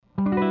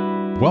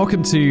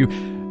Welcome to,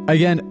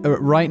 again,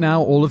 right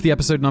now, all of the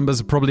episode numbers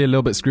are probably a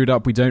little bit screwed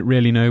up. We don't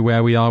really know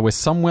where we are. We're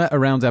somewhere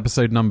around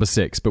episode number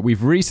 6, but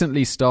we've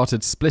recently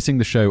started splitting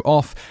the show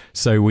off.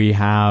 So we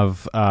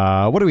have,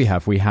 what do we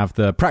have? We have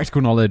the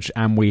practical knowledge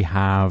and we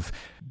have...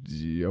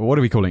 what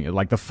are we calling it?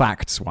 Like the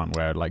facts one,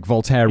 where like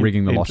Voltaire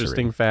rigging the lottery.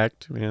 Interesting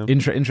fact. Yeah.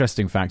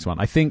 Interesting facts one.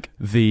 I think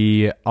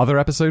the other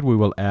episode we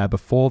will air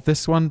before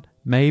this one,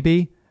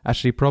 maybe.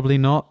 Actually, probably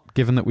not,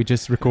 given that we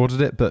just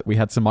recorded it, but we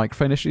had some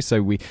microphone issues,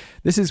 so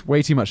this is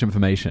way too much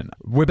information.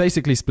 We're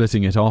basically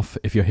splitting it off.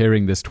 If you're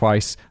hearing this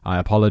twice, I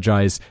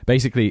apologize.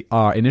 Basically,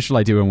 our initial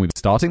idea when we were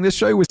starting this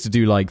show was to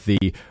do like the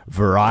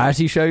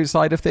variety show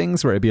side of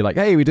things, where it'd be like,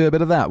 hey, we do a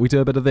bit of that, we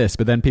do a bit of this,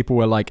 but then people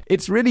were like,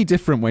 it's really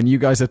different when you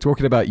guys are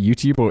talking about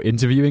YouTube or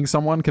interviewing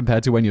someone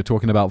compared to when you're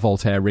talking about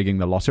Voltaire rigging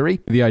the lottery.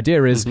 The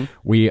idea is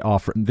we are,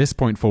 from this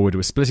point forward,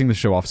 we're splitting the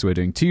show off, so we're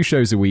doing 2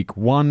 shows a week.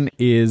 One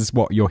is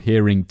what you're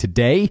hearing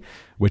today,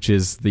 which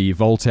is the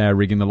Voltaire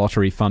rigging the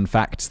lottery fun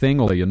facts thing,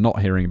 although you're not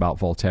hearing about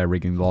Voltaire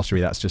rigging the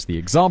lottery. That's just the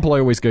example I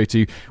always go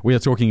to. We are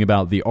talking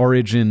about the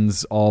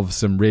origins of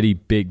some really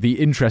big, the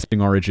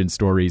interesting origin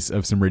stories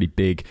of some really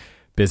big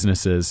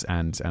businesses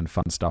and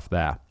fun stuff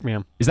there.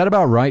 Yeah. Is that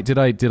about right? Did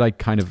I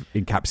kind of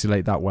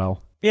encapsulate that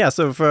well? Yeah,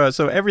 so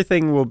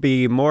everything will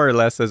be more or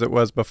less as it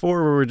was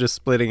before, where we're just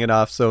splitting it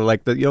off. So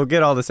like you'll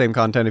get all the same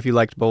content if you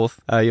liked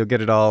both. You'll get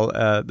it all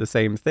the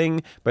same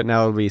thing, but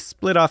now it'll be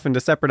split off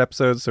into separate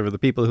episodes. So for the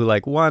people who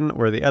like one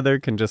or the other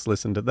can just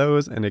listen to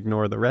those and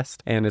ignore the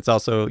rest. And it's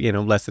also,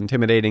 less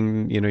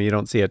intimidating. You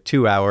don't see a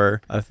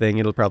 2-hour thing.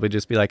 It'll probably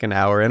just be like an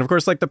hour. And of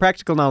course, like the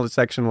practical knowledge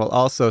section will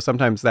also,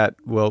 sometimes that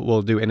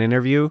we'll do an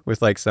interview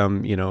with like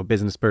some,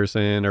 business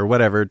person or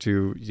whatever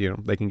to,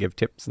 they can give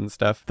tips and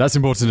stuff. That's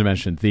important to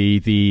mention.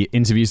 The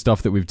interview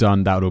stuff that we've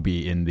done, that'll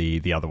be in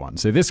the other one.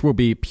 So this will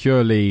be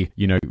purely,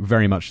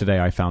 very much today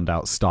I found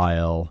out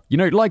style,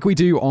 like we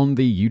do on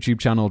the YouTube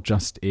channel,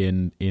 just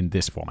in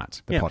this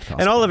format, the podcast.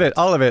 And all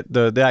of it,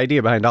 the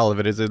idea behind all of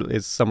it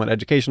is somewhat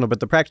educational, but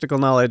the practical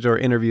knowledge or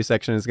interview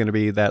section is going to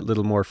be that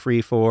little more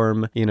free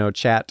form,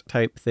 chat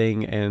type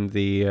thing, and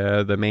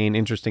the main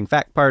interesting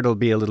fact part will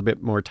be a little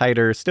bit more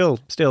tighter, still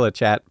a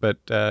chat, but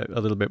a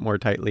little bit more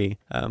tightly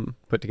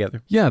put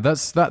together. Yeah,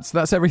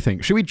 that's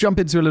everything. Should we jump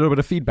into a little bit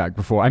of feedback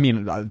before? I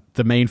mean,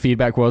 the main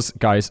feedback was,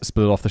 guys,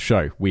 split off the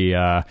show. We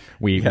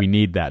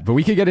need that. But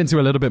we could get into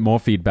a little bit more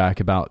feedback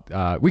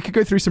about, we could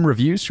go through some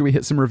reviews. Should we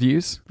hit some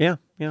reviews? Yeah.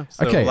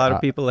 So okay, a lot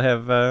of people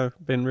have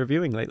been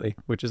reviewing lately,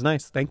 which is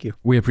nice. Thank you.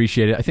 We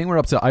appreciate it. I think we're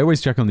up to, I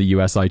always check on the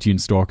US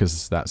iTunes store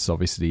because that's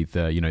obviously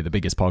the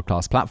biggest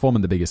podcast platform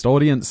and the biggest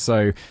audience. So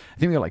I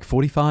think we got like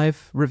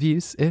 45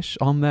 reviews-ish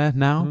on there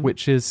now,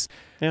 which is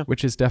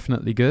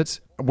definitely good.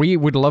 We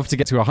would love to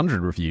get to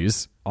 100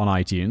 reviews on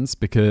iTunes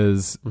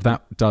because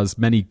that does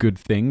many good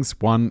things.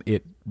 One,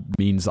 it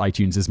means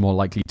iTunes is more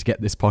likely to get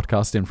this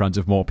podcast in front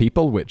of more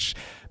people, which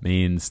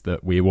means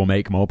that we will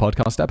make more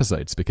podcast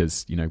episodes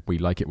because, we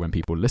like it when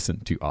people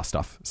listen to our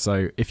stuff.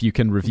 So if you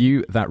can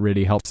review, that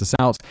really helps us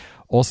out.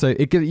 Also,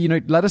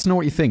 let us know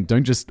what you think.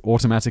 Don't just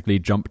automatically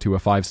jump to a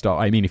 5-star.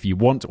 I mean, if you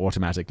want to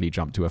automatically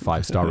jump to a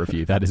 5-star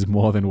review, that is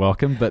more than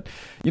welcome. But,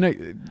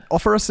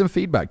 offer us some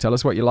feedback. Tell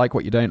us what you like,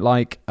 what you don't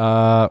like,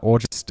 or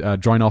just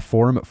join our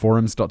forum at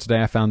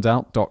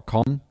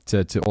forums.todayifoundout.com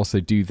to also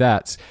do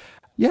that.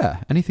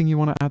 Yeah, anything you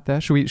want to add there?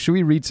 Should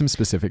we read some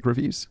specific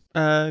reviews?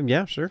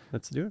 Yeah, sure.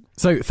 Let's do it.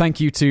 So thank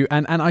you to,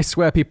 and I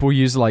swear people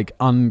use like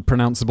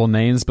unpronounceable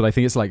names, but I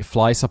think it's like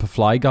Fly Supper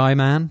Fly Guy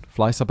Man.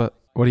 Fly Supper.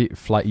 What do you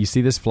fly? You see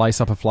this Fly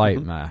Supper Fly?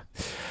 Nah.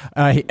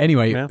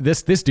 Anyway,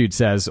 this dude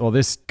says, or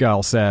this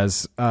girl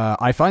says,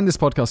 I find this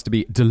podcast to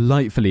be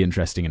delightfully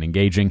interesting and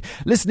engaging.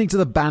 Listening to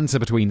the banter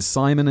between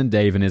Simon and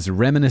Davin is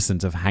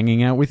reminiscent of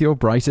hanging out with your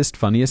brightest,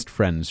 funniest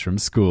friends from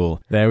school.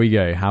 There we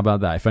go. How about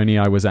that? If only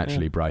I was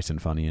actually bright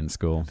and funny in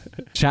school.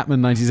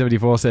 Chapman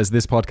 1974 says,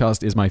 this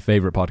podcast is my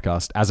favorite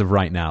podcast as of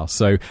right now.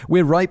 So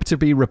we're ripe to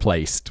be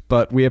replaced,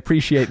 but we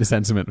appreciate the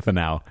sentiment for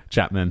now,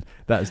 Chapman.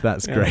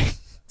 That's great.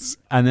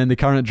 And then the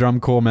current drum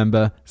corps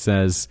member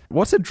says,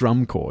 what's a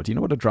drum corps? Do you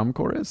know what a drum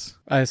corps is?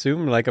 I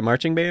assume like a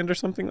marching band or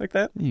something like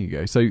that. There you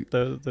go. So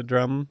the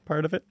drum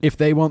part of it. If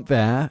they want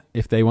their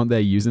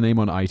username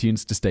on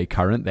iTunes to stay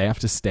current, they have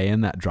to stay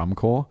in that drum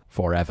corps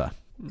forever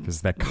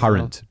because they're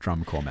current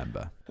drum corps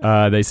member.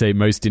 They say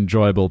most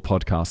enjoyable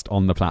podcast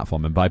on the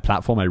platform. And by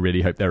platform, I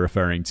really hope they're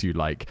referring to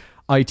like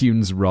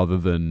iTunes rather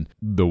than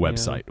the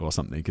website or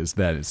something, because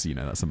that's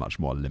a much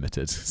more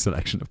limited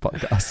selection of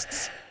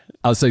podcasts.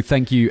 So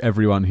thank you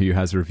everyone who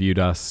has reviewed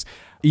us.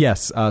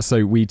 Yes,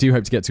 so we do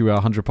hope to get to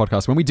 100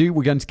 podcasts. When we do,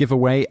 we're going to give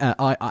away an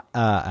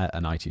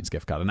iTunes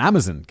gift card, an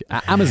Amazon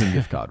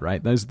gift card,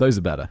 right? Those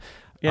are better.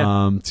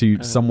 Yeah.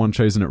 To someone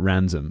chosen at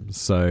random.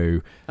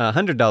 So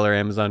 $100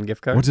 Amazon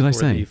gift card. What did I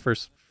say? The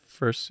first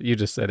first? You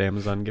just said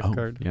Amazon gift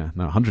card. Yeah,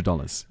 no,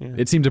 $100. Yeah.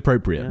 It seemed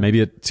appropriate. Yeah.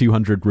 Maybe at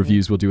 200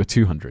 reviews, we'll do a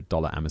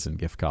 $200 Amazon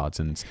gift card,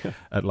 and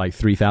at like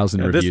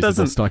 3,000 reviews,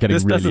 it'll start getting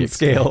really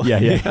scale.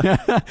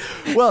 Yeah.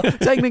 Well,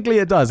 technically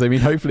it does. I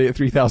mean, hopefully at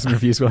 3,000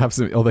 reviews, we'll have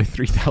some. Although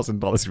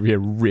 $3,000 would be a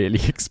really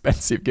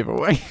expensive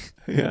giveaway.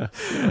 Yeah.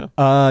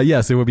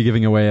 So we'll be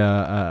giving away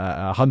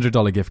a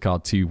 $100 gift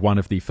card to one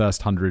of the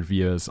first 100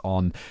 viewers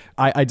on.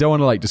 I don't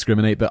want to like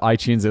discriminate, but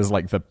iTunes is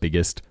like the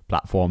biggest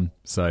platform.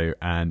 So,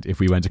 and if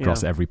we went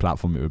across every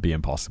platform, it would be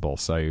impossible.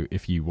 So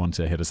if you want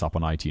to hit us up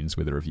on iTunes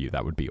with a review,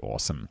 that would be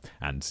awesome.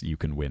 And you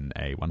can win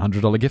a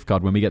 $100 gift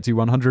card. When we get to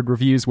 100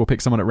 reviews, we'll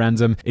pick someone at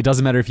random. It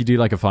doesn't matter if you do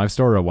like a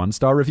 5-star or a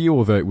 1-star review,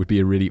 although it would be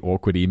a really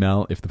awkward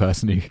email if the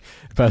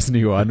person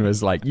who won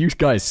was like, you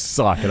guys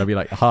suck. And I'd be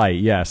like, hi,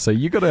 yeah, so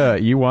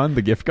you won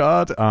the gift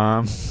card.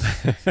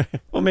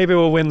 Well, maybe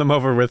we'll win them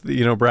over with,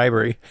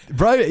 bribery.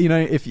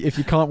 If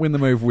you can't win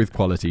them over with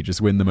quality,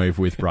 just win them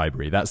over with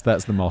bribery. That's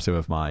the motto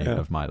of my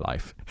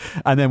life.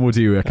 And then we'll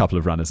do a couple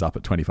of runners up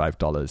at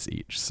 $25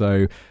 each.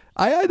 So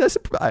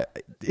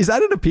is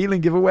that an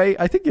appealing giveaway?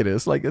 I think it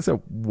is. Like, it's a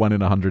 1 in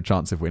 100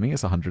 chance of winning.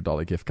 It's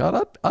 $100 gift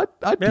card. I'd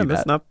do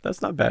that.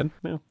 That's not bad.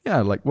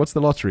 Yeah, like what's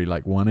the lottery?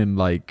 Like 1 in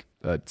like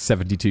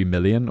 72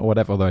 million or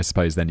whatever. Although I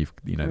suppose then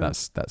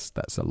that's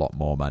a lot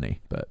more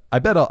money. But I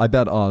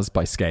bet ours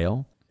by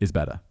scale is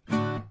better.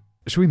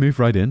 Should we move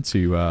right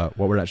into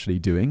what we're actually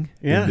doing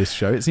in this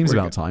show? It seems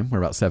about time. We're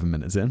about 7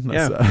 minutes in.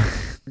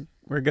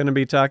 We're going to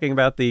be talking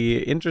about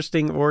the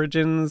interesting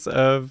origins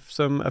of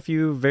a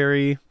few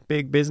very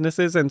big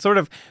businesses, and sort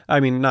of, I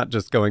mean, not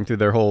just going through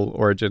their whole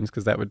origins,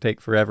 because that would take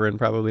forever and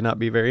probably not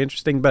be very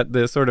interesting, but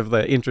the sort of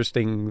the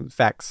interesting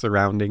facts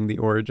surrounding the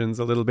origins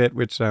a little bit,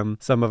 which some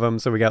of them,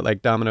 so we got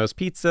like Domino's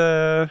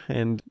Pizza,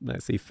 and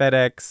let's see,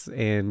 FedEx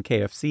and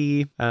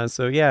KFC,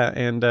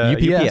 and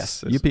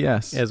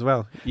UPS as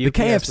well. The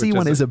KFC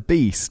one is a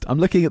beast. I'm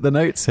looking at the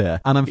notes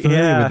here, and I'm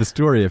familiar with the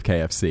story of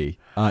KFC.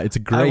 It's a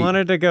great... I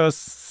wanted to go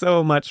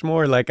so much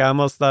more. Like, I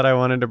almost thought I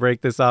wanted to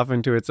break this off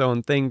into its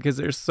own thing, because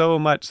there's so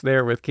much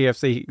there with KFC.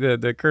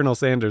 The Colonel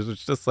Sanders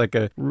was just like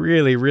a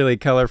really, really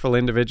colorful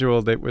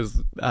individual that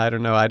was, I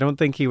don't know, I don't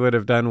think he would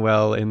have done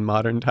well in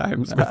modern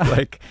times with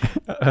like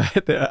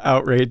the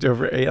outrage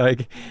over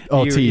like...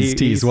 Oh,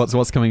 tease.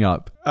 What's coming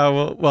up?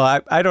 Oh,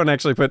 well, I don't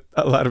actually put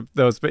a lot of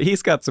those, but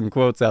he's got some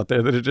quotes out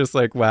there that are just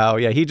like, wow,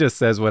 yeah, he just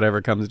says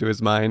whatever comes to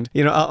his mind.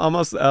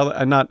 Almost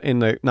not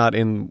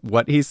in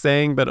what he's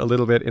saying, but a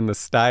little bit in the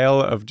style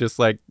of just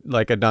like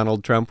a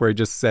Donald Trump, where he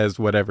just says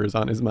whatever's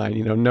on his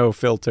mind, no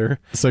filter.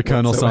 So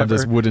Colonel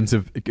Sanders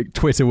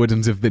Twitter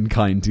wouldn't have been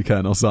kind to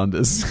Colonel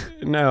Sanders.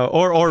 No,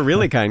 or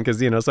really kind,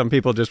 because, some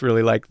people just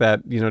really like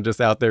that, just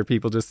out there,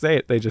 people just say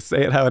it. They just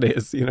say it how it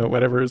is,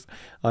 whatever's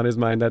on his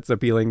mind, that's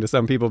appealing to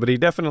some people. But he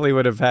definitely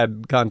would have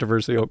had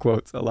controversial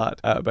quotes a lot.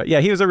 But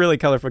yeah, he was a really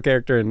colorful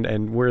character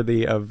and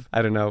worthy of,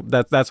 I don't know,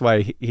 that's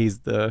why he's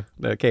the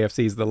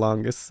KFC's the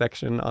longest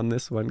section on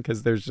this one,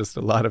 because there's just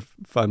a lot of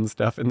fun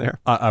stuff in there.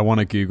 I want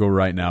to Google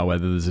right now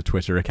whether there's a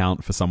Twitter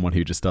account for someone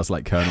who just does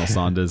like Colonel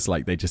Sanders,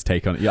 like they just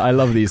take on. Yeah, I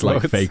love these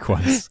like fake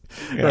ones.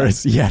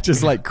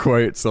 Just like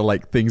quotes or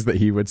like things that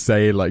he would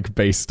say like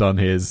based on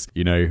his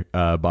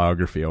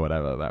biography or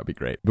whatever. That would be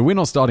great. But we're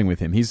not starting with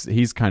him.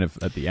 He's kind of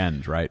at the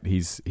end, right?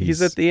 He's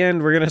at the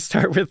end. We're gonna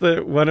start with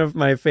one of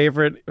my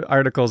favorite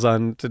articles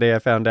on today. I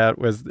found out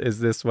is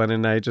this one,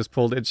 and I just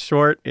pulled it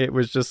short. It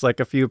was just like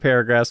a few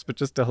paragraphs, but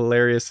just a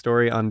hilarious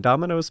story on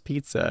Domino's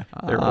Pizza,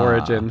 their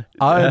origin.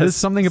 There's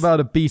something about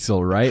a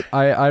beetle, right?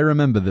 I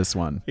remember this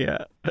one.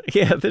 Yeah,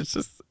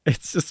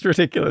 it's just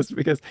ridiculous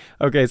because,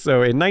 okay, so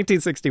in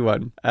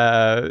 1961,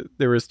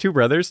 there was two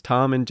brothers,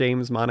 Tom and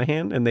James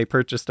Monahan, and they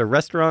purchased a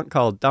restaurant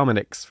called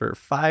Dominic's for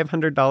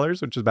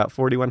 $500, which is about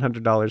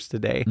 $4,100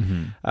 today.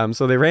 Mm-hmm.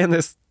 So they ran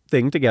this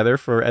thing together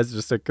as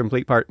just a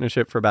complete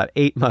partnership for about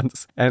 8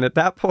 months. And at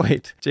that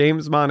point,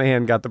 James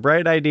Monahan got the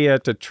bright idea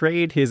to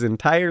trade his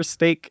entire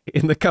stake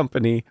in the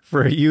company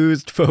for a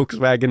used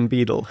Volkswagen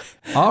Beetle.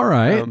 All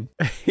right.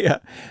 Yeah.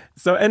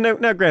 So, and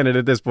now granted,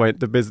 at this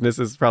point, the business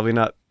is probably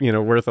not,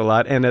 worth a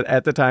lot. And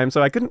at the time,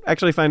 so I couldn't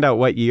actually find out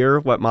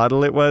what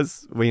model it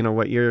was,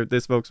 what year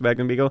this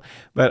Volkswagen Beetle,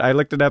 but I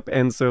looked it up.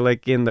 And so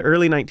like in the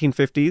early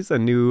 1950s,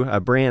 a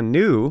brand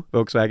new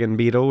Volkswagen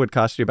Beetle would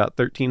cost you about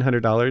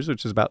 $1,300,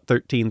 which is about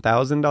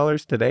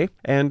 $13,000 today.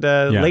 And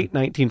late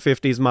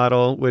 1950s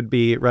model would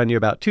run you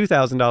about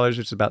 $2,000,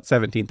 which is about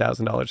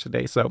 $17,000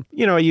 today. So,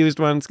 a used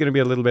one's going to be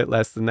a little bit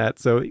less than that.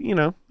 So,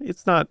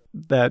 it's not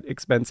that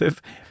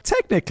expensive.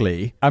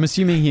 Technically, I'm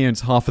assuming he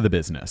owns half of the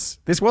business.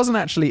 This wasn't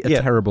actually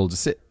a terrible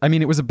decision. I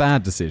mean, it was a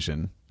bad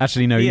decision.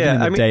 Actually, no,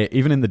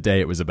 even in the day,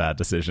 it was a bad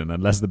decision,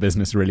 unless the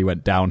business really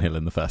went downhill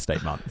in the first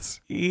 8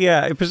 months.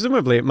 Yeah,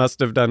 presumably it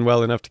must have done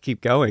well enough to keep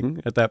going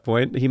at that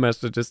point. He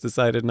must have just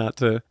decided he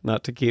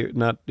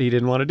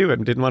didn't want to do it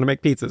and didn't want to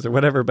make pizzas or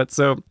whatever. But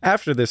so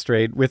after this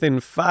trade, within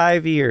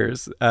 5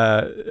 years,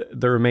 the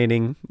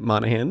remaining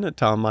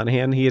Tom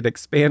Monahan, he had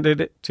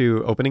expanded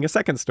to opening a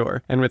second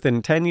store. And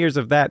within 10 years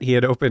of that, he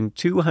had opened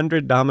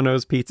 200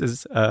 Domino's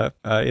pizzas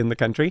in the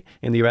country,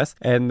 in the U.S.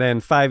 And then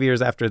 5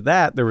 years after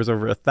that, there was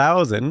over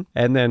 1,000 7.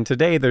 And then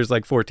today there's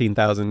like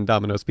 14,000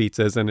 Domino's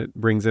pizzas, and it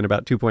brings in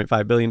about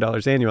 $2.5 billion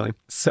annually.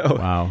 So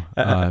wow,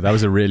 that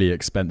was a really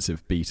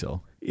expensive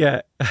Beetle.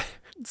 Yeah.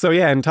 So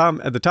yeah, and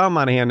Tom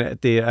Monahan,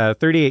 at the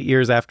 38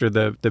 years after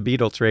the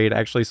Beetle trade,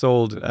 actually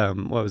sold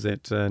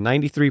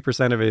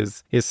 93% of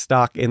his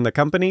stock in the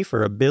company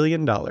for $1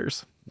 billion.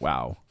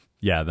 Wow.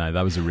 Yeah,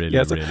 that was a really,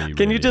 really. Can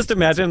really you just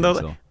imagine though?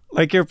 Beetle.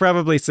 Like, you're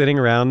probably sitting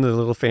around the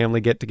little family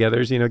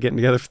get-togethers, getting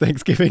together for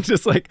Thanksgiving,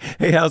 just like,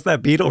 hey, how's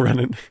that Beetle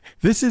running?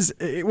 This is,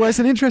 well, it's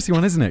an interesting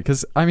one, isn't it?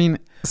 Because, I mean,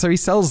 so he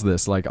sells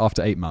this, like,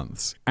 after 8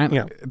 months. And,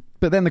 yeah.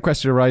 But then the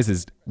question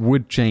arises,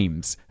 would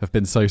James have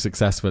been so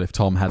successful if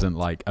Tom hadn't,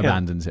 like,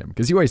 abandoned him?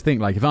 Because you always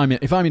think, like, if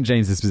I'm in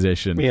James's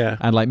position,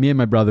 and, like, me and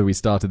my brother, we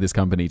started this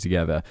company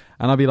together,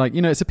 and I'll be like,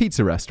 it's a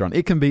pizza restaurant.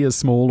 It can be as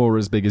small or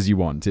as big as you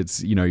want.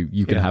 It's,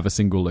 you can have a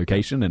single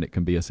location, and it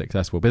can be a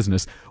successful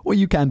business, or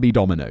you can be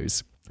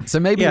Domino's. So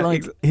maybe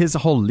his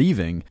whole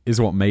leaving is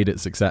what made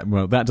it success.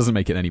 Well, that doesn't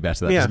make it any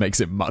better. That just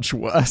makes it much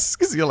worse.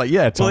 Because you're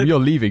like, Tom, your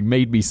leaving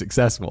made me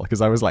successful. Because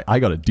I was like, I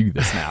got to do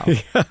this now.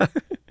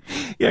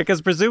 Yeah,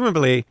 because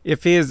presumably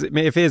if his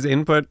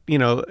input,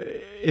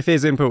 if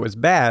his input was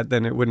bad,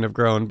 then it wouldn't have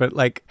grown. But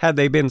like, had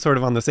they been sort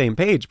of on the same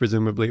page,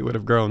 presumably it would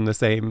have grown the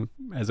same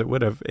as it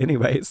would have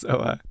anyway.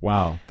 So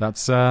wow,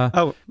 that's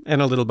oh,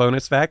 and a little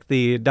bonus fact: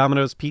 the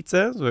Domino's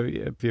pizza. So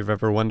if you've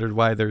ever wondered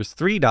why there's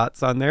 3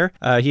 dots on there,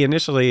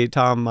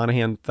 Tom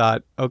Monahan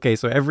thought, okay,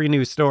 so every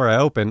new store I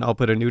open, I'll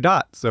put a new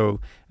dot.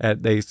 So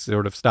they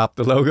sort of stopped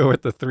the logo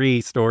at the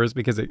 3 stores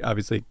because it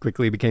obviously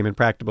quickly became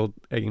impractical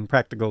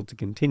to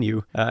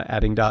continue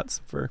adding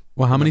dots for.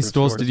 Well, how many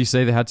stores did you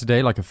say they had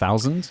today? Like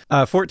 1,000?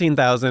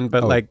 14,000,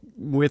 but like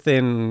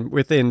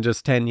within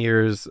just 10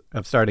 years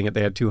of starting it,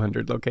 they had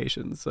 200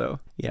 locations. So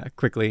yeah,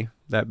 quickly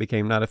that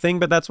became not a thing.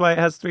 But that's why it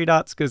has 3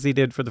 dots, because he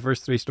did for the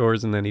first 3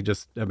 stores, and then he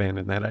just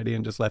abandoned that idea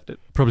and just left it.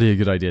 Probably a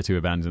good idea to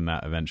abandon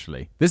that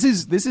eventually. This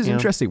is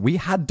interesting. We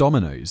had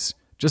Domino's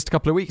just a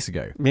couple of weeks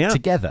ago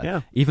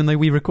together, even though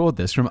we record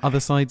this from other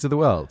sides of the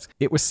world.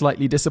 It was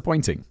slightly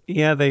disappointing.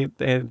 Yeah, they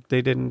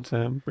didn't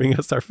bring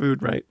us our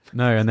food right.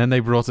 No, and then they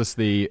brought us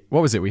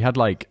what was it? We had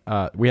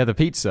we had the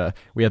pizza,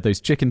 we had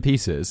those chicken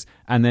pieces,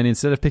 and then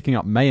instead of picking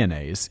up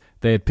mayonnaise,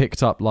 they had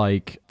picked up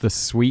like the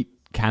sweet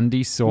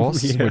candy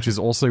sauce, which is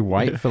also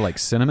white for like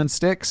cinnamon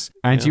sticks.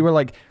 And you were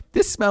like,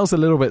 this smells a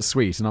little bit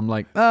sweet. And I'm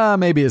like,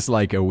 maybe it's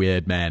like a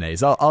weird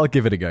mayonnaise. I'll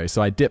give it a go.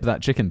 So I dipped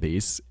that chicken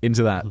piece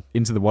into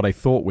what I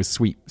thought was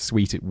sweet,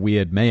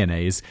 weird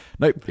mayonnaise.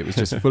 Nope, it was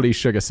just fully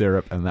sugar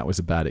syrup, and that was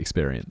a bad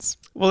experience.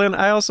 Well, and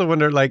I also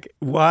wonder, like,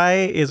 why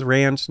is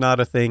ranch not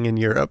a thing in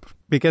Europe?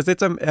 Because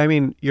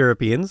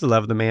Europeans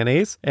love the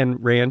mayonnaise,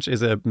 and ranch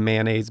is a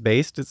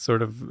mayonnaise-based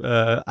sort of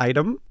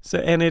item. So,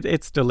 and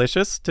it's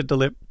delicious to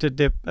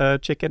dip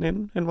chicken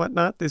in and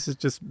whatnot. This is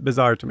just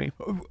bizarre to me.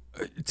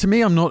 To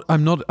me, I'm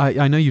not.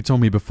 I know you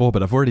told me before,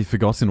 but I've already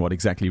forgotten what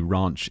exactly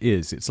ranch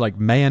is. It's like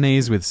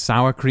mayonnaise with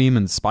sour cream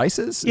and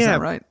spices. Is that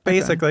right?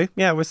 Basically,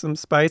 with some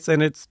spice,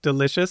 and it's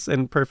delicious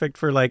and perfect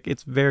for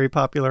it's very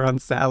popular on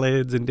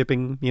salads and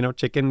dipping,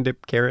 chicken,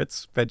 dip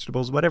carrots,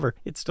 vegetables, whatever.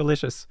 It's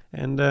delicious,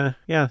 and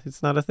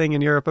it's not a thing in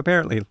Europe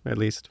apparently, at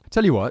least.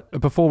 Tell you what,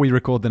 before we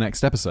record the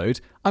next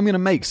episode, I'm going to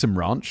make some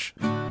ranch.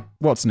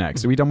 What's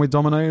next? Are we done with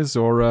Domino's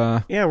or?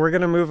 Yeah, we're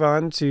going to move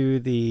on to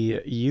the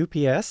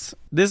UPS.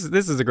 This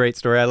is a great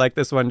story. I like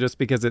this one just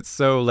because it's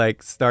so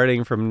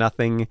starting from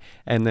nothing,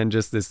 and then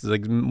just this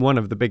is one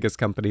of the biggest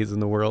companies in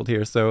the world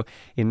here. So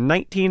in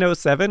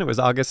 1907, it was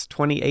August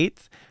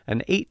 28th,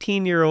 an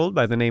 18-year-old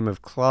by the name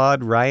of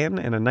Claude Ryan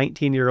and a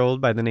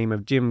 19-year-old by the name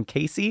of Jim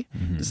Casey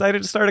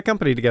decided to start a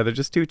company together.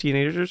 Just 2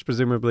 teenagers,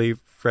 presumably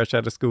fresh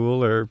out of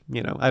school, or,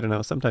 I don't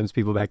know. Sometimes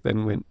people back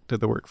then went to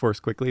the workforce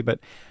quickly, but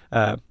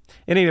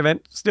in any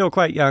event, still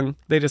quite young.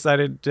 They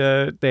decided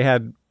they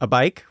had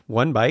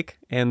one bike,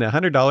 and the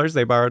 $100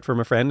 they borrowed from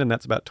a friend, and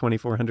that's about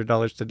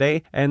 $2,400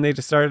 today. And they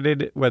just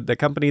started the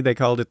company, they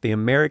called it the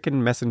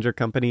American Messenger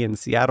Company in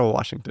Seattle,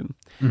 Washington.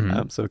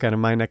 So kind of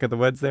my neck of the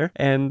woods there.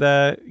 And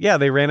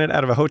they ran it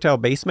out of a hotel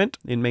basement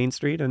in Main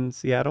Street in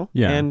Seattle.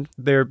 Yeah. And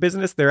their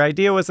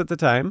idea was, at the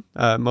time,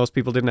 most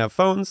people didn't have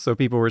phones, so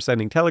people were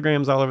sending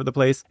telegrams all over the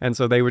place. And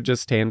so they would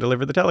just hand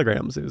deliver the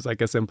telegrams. It was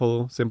like a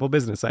simple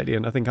business idea,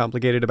 nothing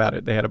complicated about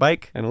it. They had a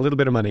bike and a little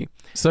bit of money.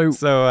 So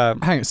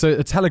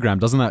a telegram,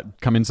 doesn't that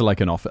come into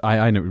like an office?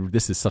 I know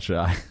this is such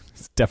a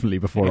it's definitely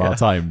before our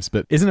times,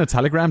 but isn't a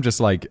telegram just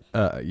like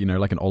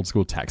like an old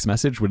school text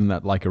message? Wouldn't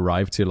that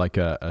arrive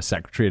to a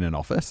secretary in an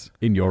office,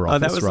 in your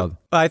office? Rather,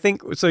 I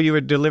think so. You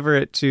would deliver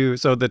it to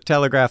the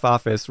telegraph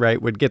office,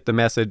 right? Would get the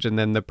message, and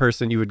then the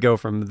person, you would go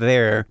from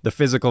there. The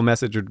physical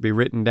message would be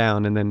written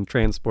down and then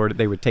transported.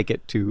 They would take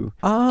it to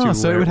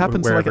so it would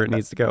happen wherever to it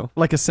needs to go,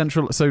 like a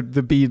central. So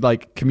there'd be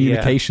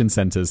communication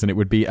centers, and it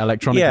would be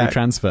electronically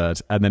transferred,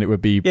 and then it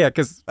would be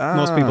because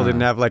most people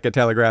didn't have a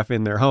telegraph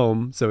in their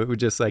home, so it would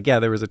just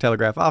there was a telegraph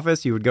telegraph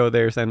office. You would go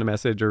there, send a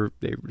message, or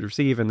they would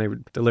receive and they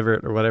would deliver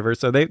it or whatever.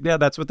 So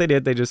that's what they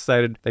did. They just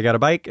decided they got a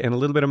bike and a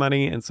little bit of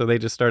money, and so they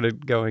just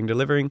started going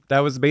delivering. That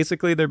was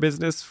basically their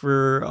business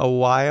for a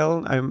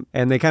while.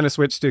 And they kind of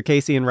switched to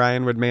Casey and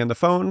Ryan would man the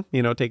phone,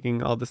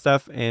 taking all the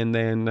stuff. And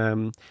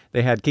then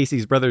they had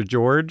Casey's brother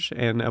George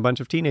and a bunch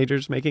of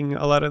teenagers making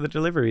a lot of the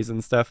deliveries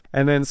and stuff.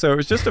 And then so it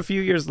was just a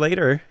few years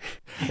later.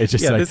 It's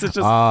just this is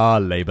just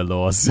labor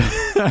laws.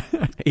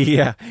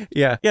 Yeah.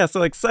 So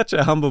like such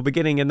a humble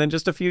beginning. And then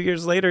just a few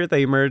years later,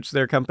 they merged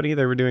their company.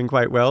 They were doing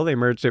quite well. They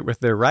merged it with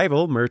their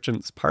rival,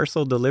 Merchants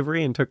Parcel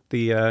Delivery, and took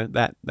the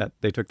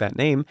they took that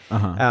name.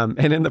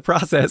 And in the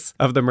process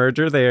of the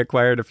merger, they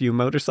acquired a few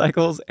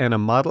motorcycles and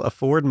a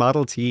Ford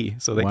Model T,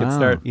 so they could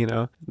start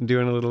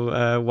doing a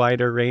little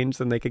wider range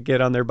than they could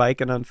get on their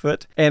bike and on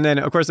foot. And then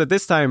of course at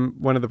this time,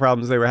 one of the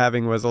problems they were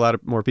having was a lot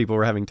of more people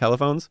were having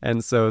telephones,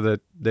 and so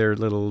their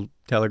little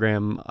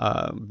telegram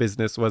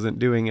business wasn't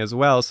doing as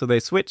well, so they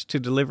switched to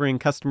delivering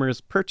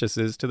customers'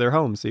 purchases to their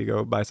homes. So you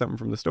go buy something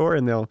from the store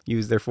and they'll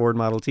use their Ford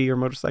Model T or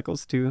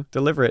motorcycles to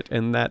deliver it,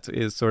 and that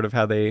is sort of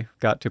how they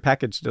got to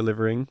package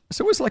delivering.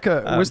 So it was like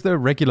was there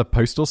regular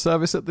postal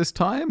service at this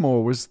time,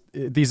 or was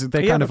these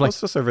kind of like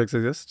postal service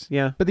exists?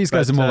 Yeah, but these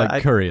guys are more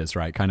like couriers,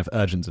 right? Kind of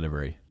urgent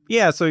delivery.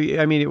 Yeah, so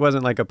I mean, it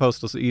wasn't like a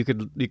postal. So you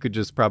could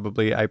just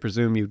probably, I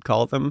presume, you'd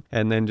call them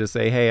and then just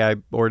say, "Hey, I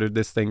ordered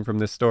this thing from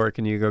this store.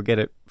 Can you go get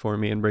it for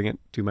me and bring it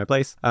to my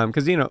place?"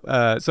 Because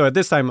so at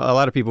this time, a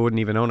lot of people wouldn't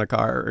even own a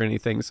car or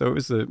anything. So it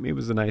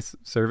was a nice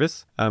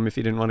service. If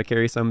you didn't want to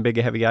carry some big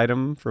heavy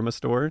item from a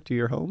store to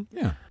your home.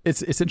 Yeah,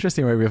 it's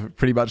interesting where we have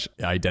pretty much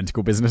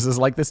identical businesses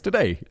like this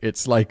today.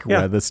 It's like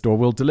where the store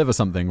will deliver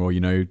something, or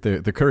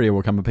the courier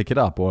will come and pick it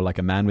up, or like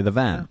a man with a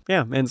van.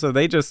 Yeah, and so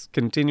they just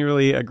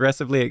continually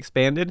aggressively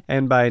expanded.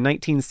 And by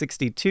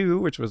 1962,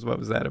 which was, what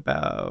was that,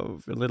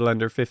 about a little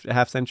under a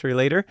half century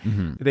later,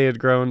 they had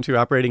grown to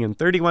operating in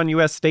 31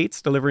 U.S.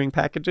 states, delivering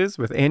packages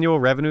with annual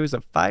revenues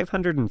of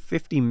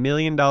 $550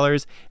 million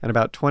and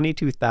about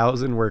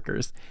 22,000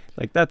 workers.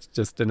 Like, that's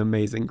just an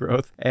amazing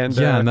growth. And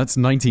and that's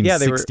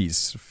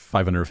 1960s,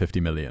 550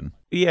 million.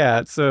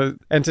 Yeah, so,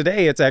 and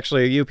today it's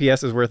actually,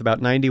 UPS is worth about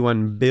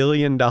 $91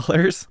 billion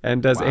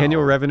and does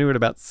annual revenue at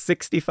about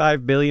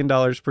 $65 billion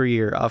per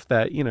year off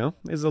that,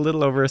 is a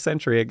little over a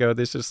century ago.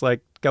 There's just like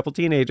a couple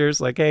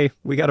teenagers like, hey,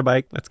 we got a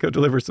bike, let's go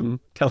deliver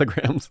some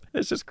telegrams.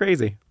 It's just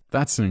crazy.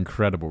 That's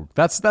incredible.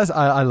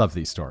 I love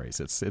these stories.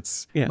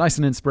 It's nice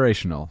and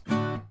inspirational.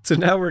 So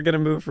now we're going to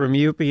move from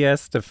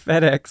UPS to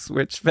FedEx,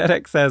 which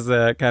FedEx has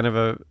a kind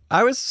of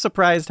I was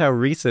surprised how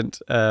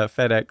recent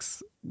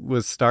FedEx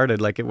was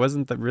started. Like, it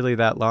wasn't really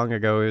that long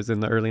ago. It was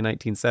in the early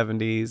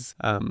 1970s,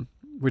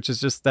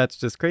 that's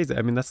just crazy.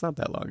 I mean, that's not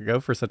that long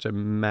ago for such a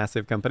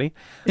massive company.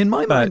 In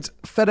my mind,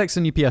 FedEx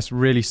and UPS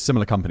really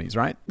similar companies,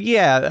 right?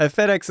 Yeah,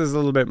 FedEx is a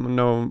little bit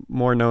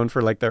more known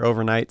for like their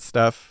overnight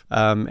stuff,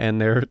 and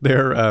they're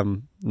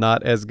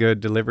not as good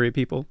delivery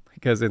people,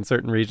 because in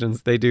certain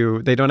regions they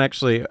don't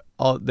actually,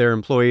 all their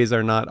employees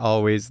are not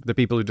always the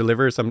people who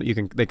deliver.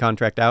 They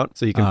contract out,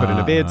 so you can put in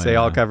a bid, say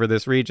I'll cover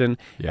this region,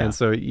 and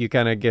so you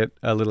kind of get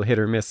a little hit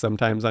or miss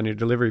sometimes on your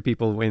delivery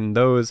people in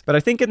those. But I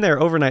think in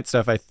their overnight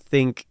stuff, I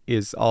think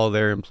is all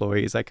their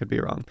employees. I could be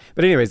wrong.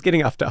 But anyways,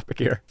 getting off topic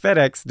here.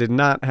 FedEx did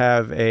not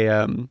have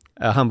a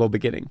humble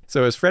beginning.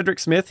 So as Frederick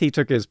Smith, he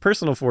took his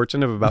personal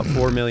fortune of about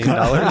 $4 million.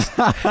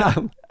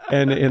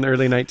 And in the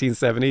early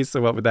 1970s,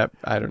 so what would that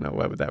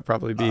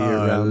probably be?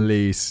 Around at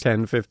least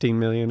 10, 15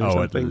 million or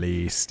something? At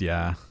least,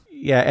 yeah.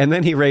 Yeah, and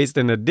then he raised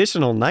an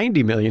additional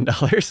 $90 million.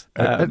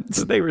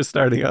 So they were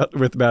starting out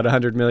with about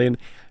 $100 million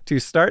to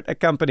start a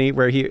company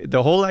where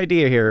the whole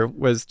idea here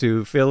was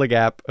to fill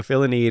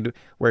a need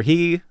where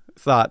he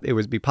thought it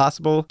would be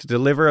possible to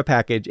deliver a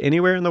package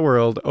anywhere in the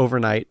world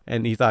overnight,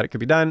 and he thought it could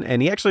be done.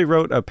 And he actually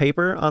wrote a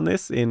paper on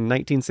this in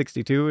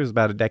 1962. It was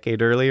about a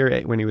decade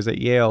earlier when he was at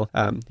Yale.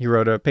 He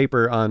wrote a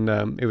paper on,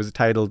 it was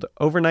titled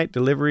Overnight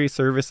Delivery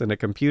Service in a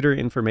Computer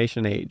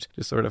Information Age,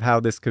 just sort of how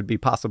this could be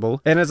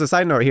possible. And as a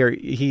side note here,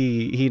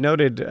 he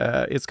noted,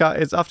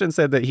 it's often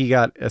said that he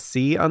got a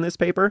C on this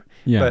paper,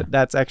 but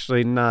that's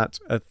actually not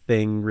a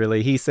thing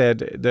really. He said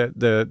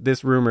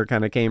this rumor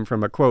kind of came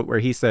from a quote where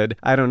he said,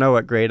 "I don't know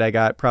what grade I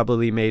got, probably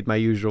made my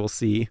usual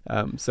C."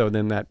 So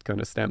then that kind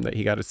of stemmed that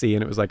he got a C,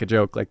 and it was like a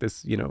joke, like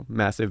this,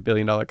 massive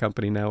billion-dollar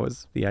company now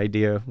was the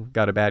idea,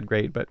 got a bad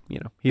grade, but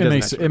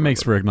it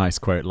makes for a nice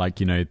quote, like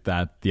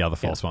that the other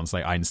false ones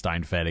like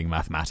Einstein failing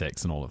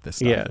mathematics and all of this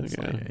stuff.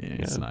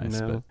 It's nice.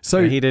 No. But,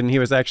 so he didn't. He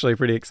was actually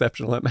pretty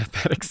exceptional at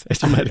mathematics,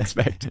 as you might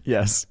expect.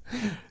 Yes.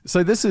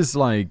 So this is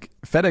like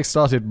FedEx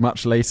started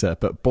much later,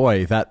 but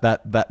boy, that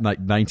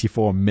like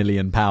 $94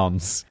 million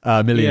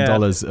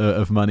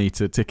of money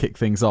to kick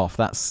things off.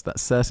 That's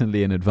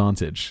certainly an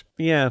advantage.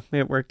 Yeah,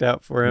 it worked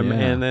out for him.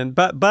 And then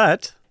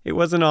but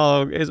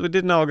it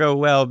didn't all go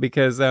well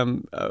because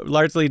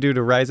largely due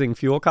to rising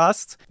fuel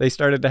costs, they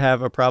started to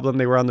have a problem.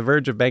 They were on the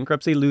verge of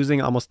bankruptcy,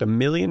 losing almost $1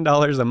 million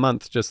a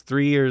month just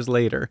 3 years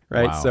later,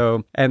 right? Wow.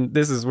 So, and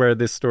this is where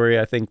this story,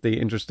 I think the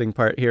interesting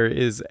part here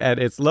is at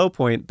its low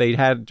point, they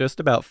had just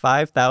about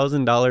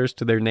 $5,000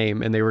 to their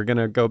name and they were going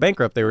to go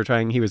bankrupt.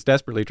 He was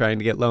desperately trying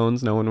to get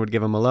loans. No one would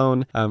give him a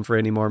loan for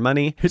any more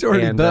money. He's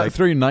already burnt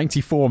through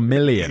 $94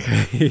 million.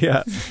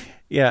 Yeah.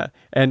 Yeah,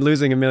 and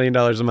losing $1 million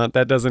a month,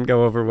 that doesn't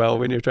go over well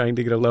when you're trying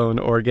to get a loan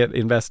or get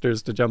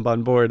investors to jump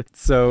on board.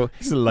 So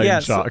he's a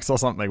loan sharks or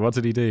something. What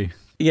did he do?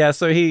 Yeah,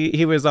 so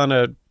he was on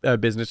a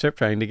business trip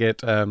trying to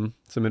get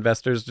some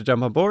investors to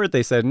jump on board.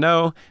 They said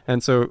no,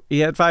 and so he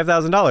had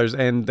 $5,000,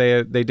 and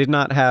they did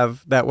not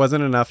have, that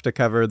wasn't enough to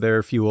cover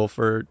their fuel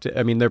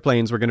their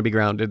planes were going to be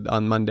grounded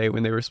on Monday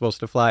when they were supposed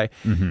to fly.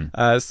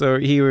 Mm-hmm. So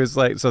he was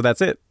like, so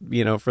that's it,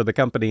 for the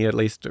company at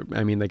least.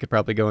 I mean, they could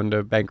probably go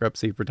into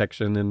bankruptcy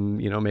protection and,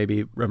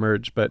 maybe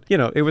emerge, but,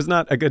 it was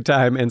not a good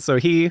time. And so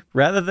he,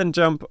 rather than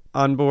jump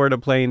on board a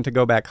plane to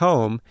go back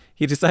home,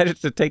 he decided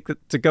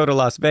to go to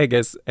Las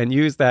Vegas and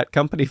use that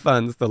company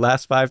funds, the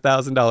last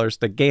 $5,000,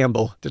 to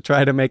gamble, to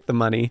try to make the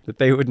money that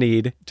they would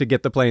need to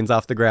get the planes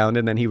off the ground.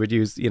 And then he would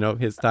use,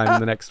 his time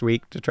the next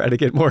week to try to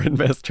get more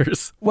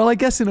investors. Well, I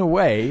guess in a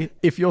way,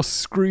 if you're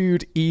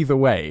screwed either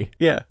way,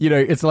 yeah,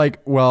 it's like,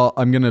 well,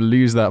 I'm going to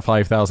lose that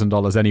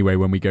 $5,000 anyway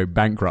when we go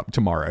bankrupt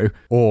tomorrow.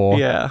 Or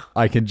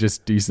I can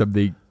just do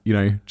something,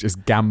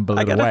 just gamble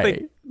it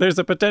away. There's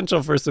a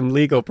potential for some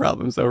legal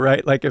problems, though,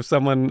 right? Like if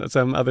some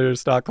other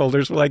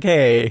stockholders were like,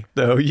 hey,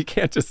 though, you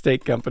can't just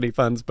take company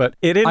funds. But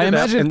it ended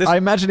up... I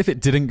imagine if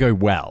it didn't go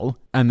well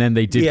and then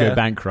they did go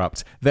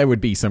bankrupt, there would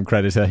be some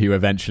creditor who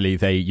eventually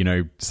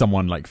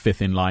someone like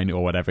fifth in line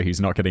or whatever who's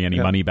not getting any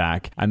money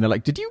back. And they're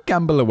like, did you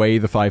gamble away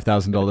the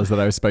 $5,000 that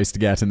I was supposed to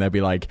get? And they'll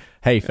be like,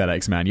 hey,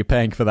 FedEx man, you're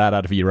paying for that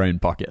out of your own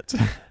pocket.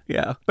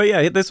 Yeah. But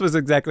yeah, this was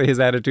exactly his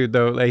attitude,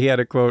 though. He had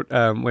a quote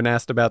when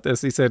asked about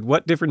this. He said,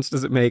 what difference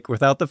does it make?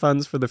 Without the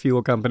funds for the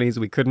fuel companies,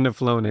 we couldn't have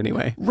flown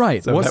anyway.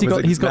 Right. So what's he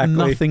got? He's got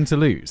nothing to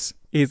lose.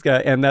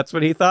 And that's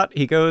what he thought.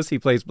 He goes, he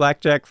plays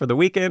blackjack for the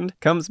weekend,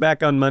 comes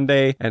back on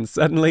Monday, and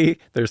suddenly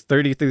there's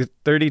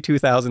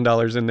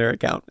 $32,000 in their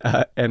account.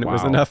 And it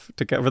was enough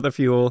to cover the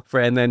fuel.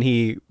 And then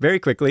he very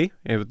quickly,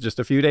 just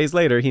a few days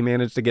later, he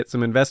managed to get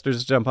some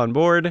investors to jump on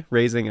board,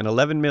 raising an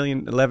 $11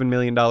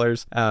 million.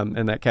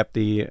 And that kept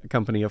the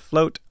company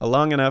afloat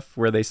long enough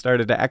where they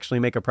started to actually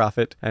make a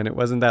profit. And it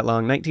wasn't that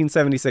long.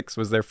 1976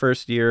 was their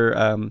first year,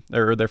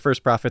 or their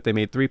first profit. They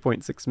made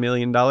 $3.6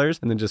 million.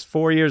 And then just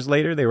 4 years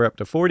later, they were up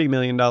to $40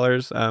 million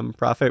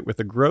profit with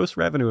a gross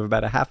revenue of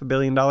about $500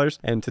 million.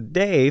 And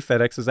today,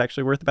 FedEx is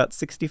actually worth about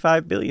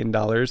 $65 billion,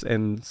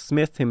 and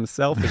Smith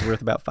himself is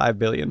worth about $5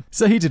 billion.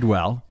 So he did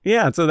well.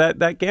 Yeah, so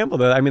that gamble,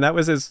 that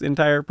was his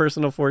entire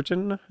personal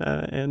fortune,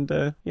 down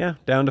to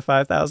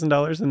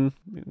 $5,000 and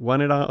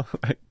won it all.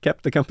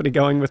 Kept the company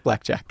going with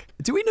blackjack.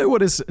 Do we know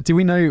what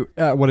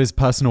his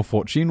personal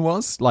fortune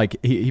was? Like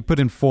he put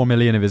in $4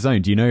 million of his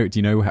own. Do you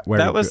know where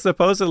that was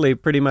supposedly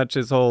pretty much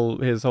his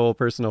whole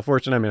personal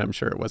fortune? I mean, I'm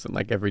sure it wasn't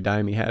like every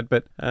dime he had,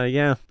 but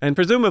and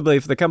presumably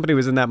if the company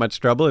was in that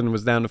much trouble and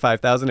was down to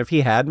 $5,000, if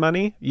he had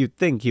money, you'd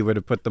think he would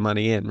have put the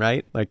money in,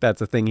 right? Like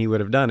that's a thing he would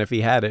have done if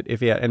he had it.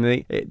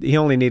 And he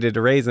only needed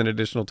to raise an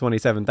additional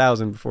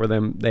 $27,000 before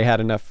they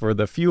had enough for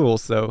the fuel.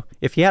 So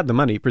if he had the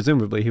money,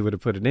 presumably he would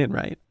have put it in,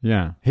 right?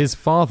 Yeah, his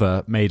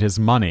father made his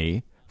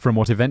money from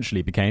what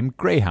eventually became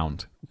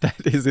Greyhound.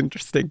 That is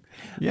interesting.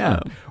 Yeah.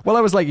 Well,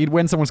 I was like,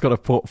 when someone's got a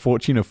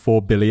fortune of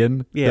 $4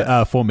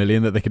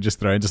 million that they could just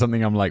throw into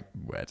something, I'm like,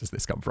 where does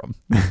this come from?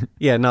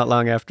 Yeah, not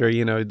long after,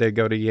 they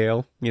go to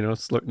Yale,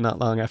 not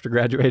long after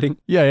graduating.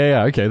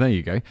 Yeah. Okay, there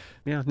you go.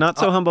 Yeah, not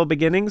so humble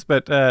beginnings,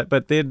 but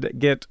did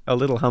get a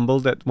little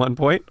humbled at one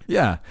point.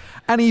 Yeah.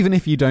 And even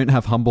if you don't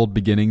have humbled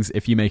beginnings,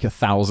 if you make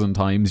 1,000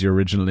 times your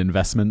original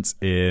investment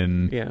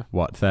in,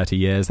 30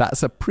 years,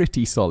 that's a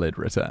pretty solid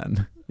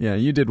return. Yeah,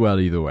 you did well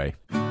either way.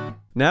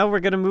 Now we're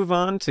going to move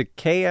on to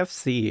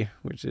KFC,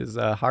 which is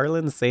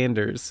Harlan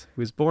Sanders,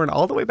 who was born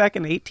all the way back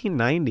in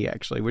 1890,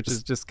 actually, which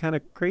is just kind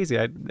of crazy.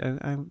 I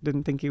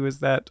didn't think he was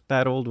that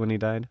old when he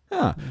died.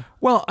 Yeah.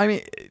 Well, I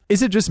mean,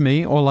 is it just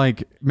me, or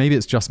like maybe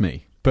it's just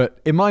me? But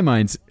in my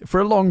mind, for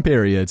a long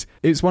period,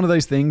 it's one of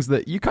those things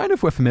that you kind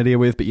of were familiar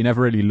with, but you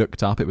never really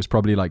looked up. It was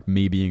probably like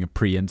me being a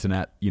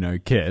pre-internet,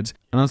 kid.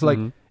 And I was like,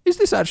 is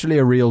this actually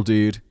a real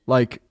dude?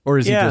 Like, or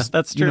is he just... Yeah,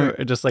 that's true.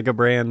 Just like a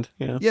brand.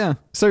 Yeah. Yeah.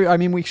 So, I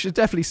mean, we should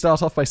definitely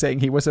start off by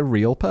saying he was a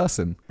real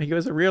person. He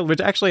was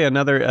which actually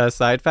another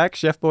side fact,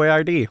 Chef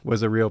Boyardee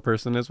was a real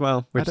person as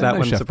well, which that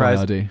one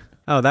surprised me.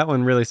 Oh, that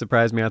one really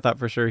surprised me. I thought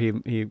for sure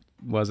he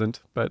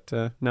wasn't, but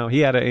no, he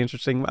had an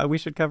interesting... we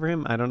should cover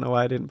him. I don't know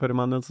why I didn't put him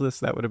on this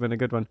list. That would have been a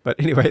good one. But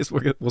anyways,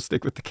 we'll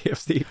stick with the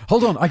KFC.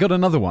 Hold on, I got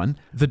another one.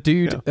 The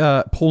dude,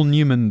 Paul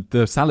Newman,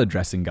 the salad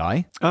dressing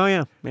guy. Oh,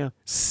 yeah.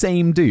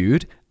 Same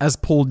dude as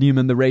Paul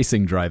Newman, the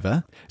racing driver.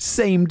 driver,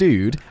 same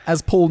dude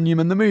as Paul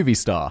Newman, the movie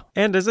star.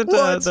 And isn't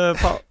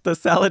the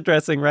salad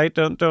dressing, right?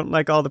 Don't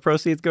like all the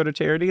proceeds go to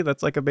charity?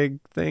 That's like a big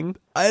thing.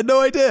 I had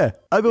no idea.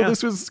 I thought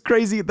this was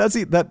crazy. That's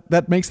it.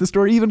 That makes the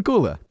story even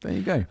cooler. There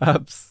you go.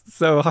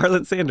 So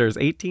Harlan Sanders,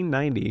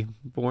 1890,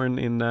 born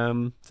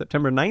in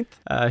September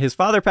 9th. His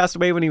father passed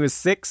away when he was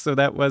 6, so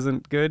that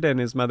wasn't good. And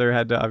his mother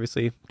had to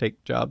obviously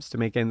take jobs to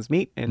make ends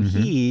meet. And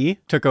he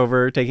took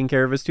over taking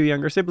care of his 2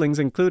 younger siblings,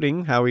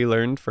 including how he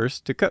learned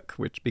first to cook,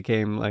 which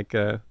became like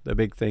the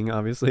big thing,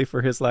 obviously,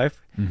 for his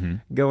life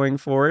going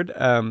forward.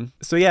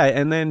 So yeah,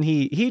 and then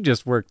he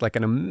just worked like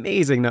an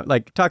amazing,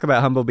 like talk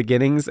about humble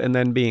beginnings and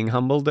then being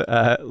humbled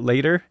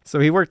later. So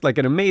he worked like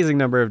an amazing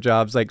number of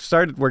jobs, like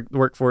started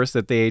workforce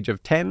at the age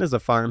of 10 as a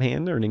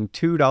farmhand, earning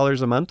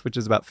 $2 a month, which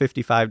is about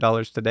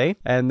 $55 today.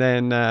 And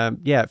then,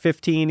 at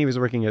 15, he was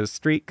working as a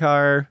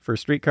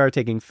streetcar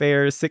taking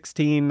fares.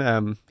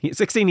 16,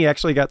 he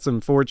actually got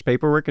some forged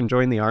paperwork and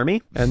joined the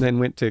army, and then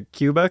went to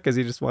Cuba because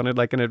he just wanted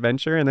like an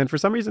adventure. And then for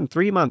some reason,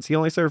 3 months, he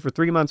only served for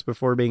 3 months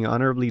before being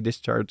honorably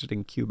discharged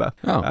in Cuba.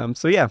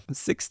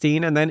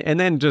 16. And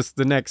then just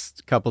the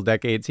next couple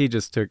decades,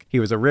 he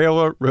was a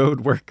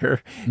railroad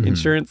worker,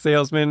 insurance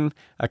salesman,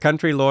 a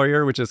country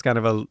lawyer, which is kind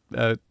of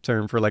a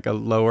term for like a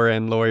lower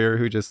end lawyer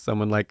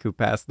someone like who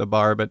passed the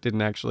bar but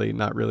didn't actually,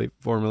 not really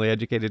formally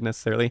educated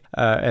necessarily.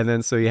 And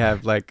then so you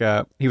have like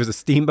he was a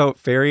steamboat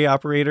ferry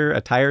operator,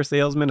 a tire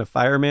salesman, a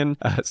fireman,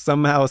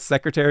 somehow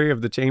secretary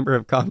of the Chamber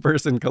of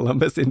Commerce in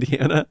Columbus,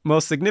 Indiana.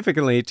 Most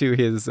significantly to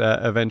his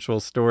eventual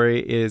story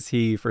is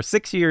for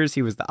 6 years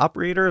he was the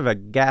operator of a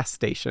gas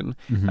station,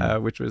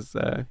 which was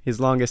his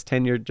longest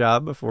tenured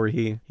job before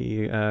he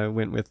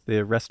went with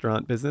the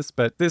restaurant business.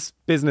 But this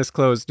business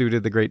closed due to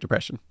the Great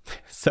Depression.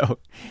 So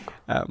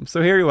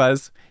here he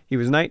was. He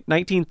was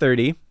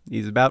 1930.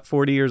 He's about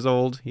 40 years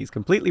old. He's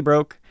completely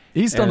broke.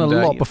 He's done a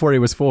lot before he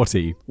was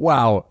 40.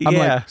 Wow. I'm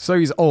like, so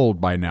he's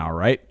old by now,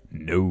 right?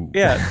 No.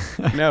 Yeah.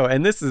 No.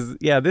 And this is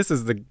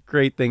the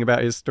great thing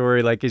about his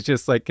story. Like, it's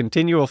just like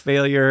continual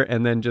failure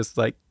and then just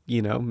like,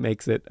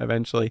 makes it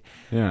eventually.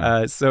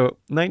 Yeah. So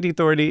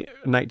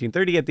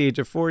 1930 at the age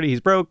of 40,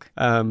 he's broke,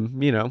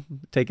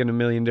 taking a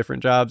million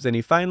different jobs. And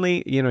he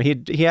finally,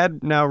 he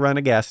had now run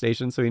a gas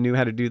station, so he knew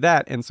how to do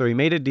that. And so he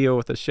made a deal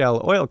with a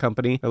Shell oil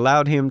company,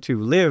 allowed him to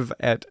live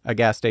at a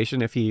gas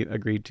station if he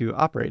agreed to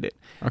operate it.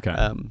 Okay.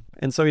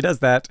 And so he does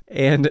that.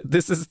 And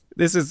this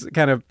is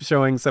kind of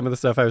showing some of the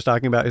stuff I was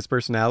talking about his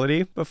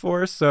personality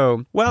before.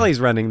 So while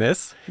he's running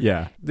this,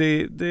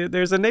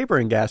 there's a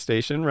neighboring gas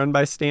station run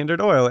by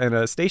Standard Oil, and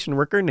a station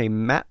worker named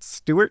Matt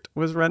Stewart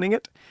was running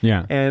it.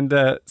 Yeah. And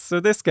so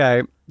this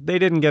guy, they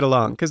didn't get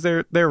along because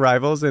they're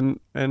rivals, and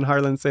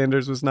Harlan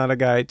Sanders was not a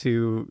guy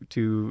to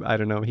I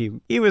don't know,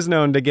 he was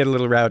known to get a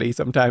little rowdy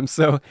sometimes.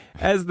 So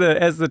as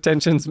the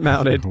tensions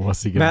mounted,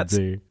 what's he gonna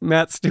do?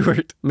 Matt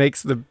Stewart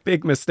makes the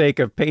big mistake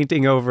of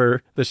painting over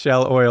the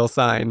Shell Oil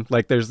sign.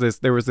 Like there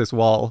was this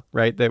wall,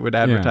 right, that would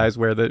advertise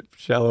where the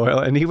Shell Oil,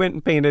 and he went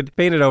and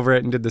painted over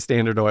it and did the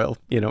Standard Oil,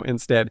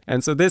 instead.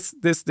 And so this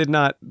did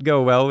not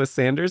go well with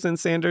Sanders, and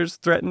Sanders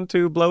threatened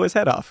to blow his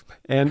head off.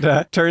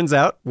 And turns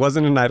out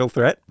wasn't an idle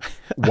threat.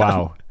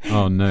 Wow.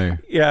 Oh, no.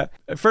 Yeah.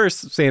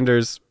 First,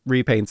 Sanders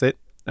repaints it,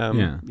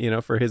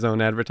 for his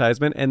own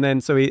advertisement. And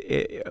then so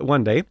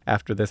one day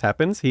after this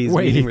happens, he's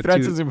meeting with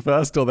threatens him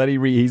first, or then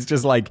he's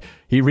just like,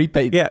 he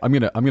repaints. Yeah. I'm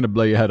gonna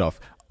blow your head off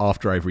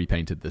after I've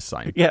repainted this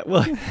sign. Yeah,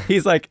 well,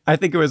 he's like, I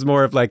think it was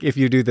more of like, if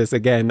you do this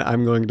again,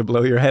 I'm going to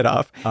blow your head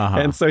off.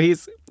 And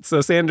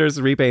so Sanders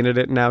repainted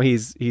it, and now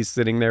he's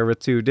sitting there with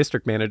 2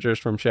 district managers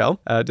from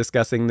Shell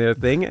discussing the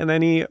thing. And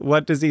then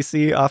what does he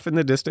see off in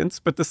the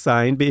distance but the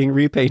sign being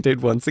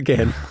repainted once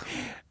again?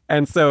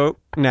 And so,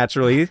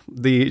 naturally,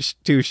 the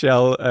 2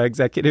 Shell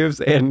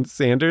executives and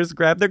Sanders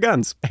grabbed their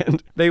guns,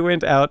 and they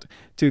went out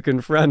to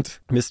confront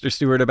Mr.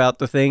 Stewart about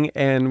the thing.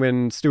 And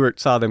when Stewart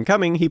saw them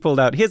coming, he pulled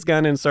out his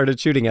gun and started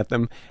shooting at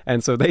them.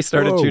 And so they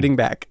started shooting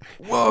back.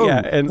 Whoa!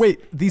 Yeah, and wait,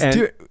 these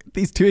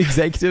two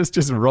executives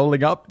just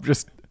rolling up,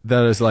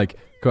 that is like,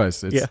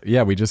 guys,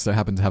 we just so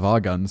happen to have our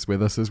guns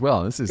with us as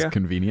well. This is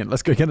convenient.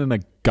 Let's go get in a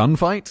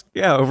gunfight.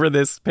 Yeah, over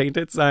this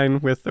painted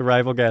sign with the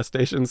rival gas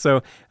station.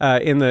 So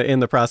in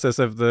the process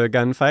of the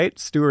gunfight,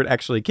 Stewart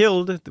actually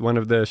killed one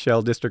of the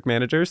Shell district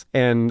managers,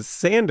 and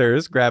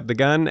Sanders grabbed the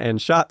gun and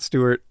shot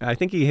Stewart. I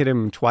think he hit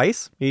him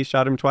twice. He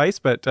shot him twice,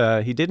 but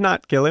he did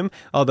not kill him.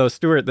 Although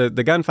Stewart, the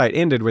gunfight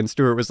ended when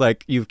Stewart was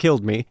like, "You've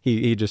killed me."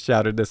 He just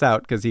shouted this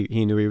out because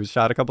he knew he was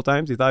shot a couple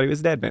times. He thought he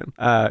was dead man.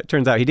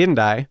 Turns out he didn't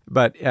die.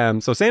 But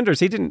so Sanders,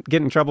 he didn't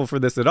get in trouble for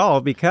this at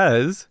all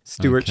because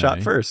Stewart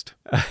shot first.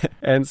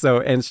 And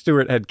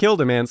Stewart had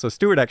killed a man, so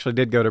Stewart actually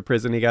did go to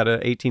prison. He got an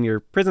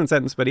 18-year prison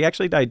sentence, but he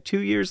actually died 2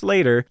 years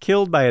later,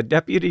 killed by a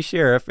deputy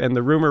sheriff. And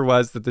the rumor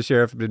was that the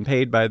sheriff had been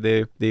paid by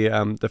the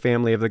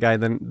family of the guy.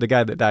 Then the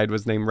guy that died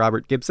was named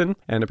Robert Gibson,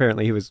 and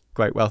apparently he was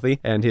quite wealthy.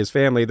 And his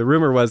family, the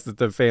rumor was that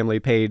the family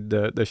paid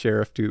the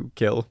sheriff to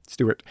kill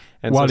Stewart.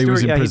 And while so Stewart, he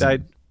was in prison. he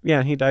died.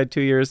 Yeah, he died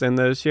 2 years, and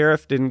the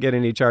sheriff didn't get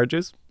any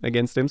charges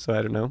against him, so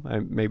I don't know.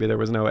 Maybe there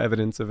was no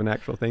evidence of an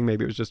actual thing.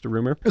 Maybe it was just a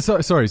rumor.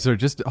 Sorry,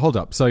 just hold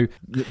up. So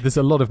there's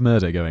a lot of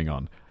murder going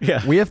on.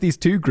 Yeah. We have these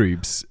two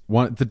groups.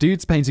 The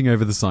dude's painting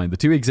over the sign. The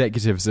two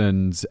executives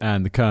and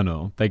the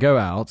colonel, they go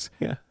out.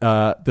 Yeah.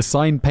 The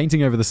sign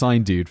painting over the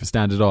sign dude for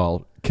Standard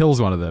Oil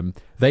kills one of them.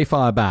 They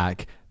fire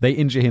back. They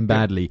injure him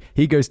badly.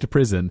 He goes to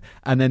prison.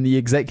 And then the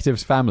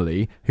executive's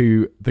family,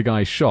 who the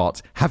guy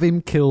shot, have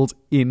him killed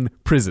in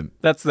prison.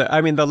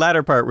 The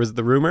latter part was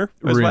the rumor,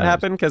 was Right. what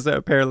happened, because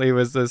apparently it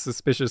was a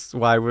suspicious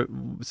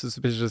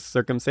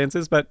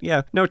circumstances. But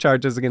yeah, no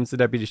charges against the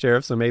deputy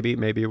sheriff, so maybe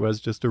it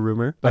was just a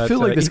rumor. But I feel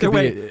like this could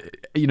be,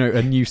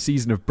 a new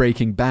season of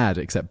Breaking Bad,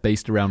 except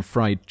based around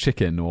fried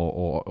chicken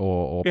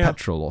or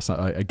petrol or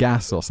a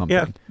gas or something.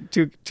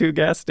 Yeah, two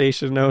gas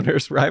station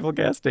owners, rival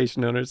gas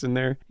station owners in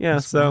there. Yeah,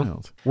 That's so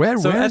wild. Where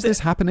is this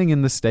happening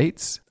in the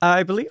States?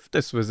 I believe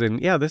this was in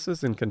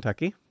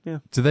Kentucky. Yeah.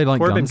 Do they like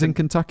Corbin, guns in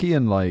Kentucky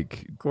and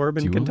like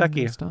Corbin, dueling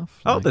Kentucky and stuff?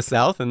 Oh, Like- the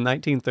South in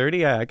 1930.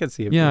 Yeah, I could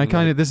see it. Yeah, I being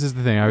kind of. This is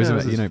the thing. I was,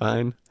 this is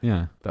fine.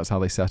 yeah, that's how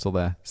they settle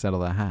their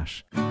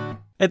hash.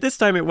 At this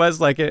time, it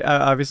was like,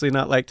 obviously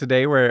not like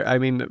today where,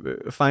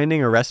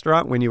 finding a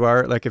restaurant when you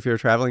are, like if you're a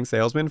traveling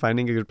salesman,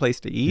 finding a good place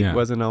to eat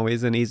wasn't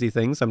always an easy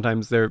thing.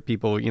 Sometimes there are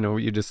people,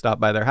 you just stop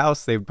by their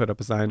house, they would put up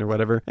a sign or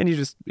whatever, and you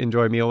just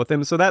enjoy a meal with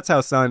them. So that's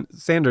how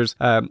Sanders,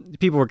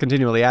 people were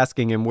continually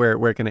asking him,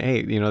 where can I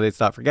eat? They'd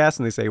stop for gas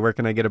and they say, where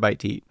can I get a bite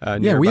to eat?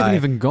 Yeah, we haven't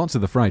even got to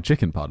the fried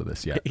chicken part of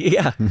this yet.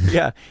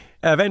 Yeah.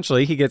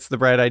 Eventually, he gets the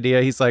bright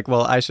idea. He's like,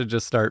 well, I should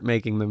just start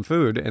making them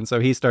food. And so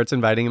he starts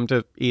inviting them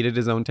to eat at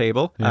his own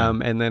table. Yeah.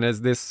 And then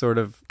as this sort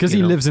of... Because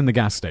he lives in the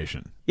gas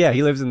station. Yeah,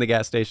 he lives in the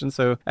gas station.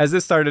 So as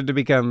this started to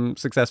become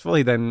successful,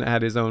 he then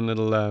had his own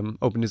little,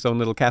 opened his own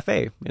little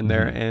cafe in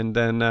there. And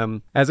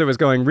then as it was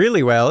going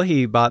really well,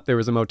 there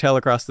was a motel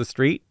across the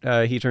street.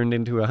 He turned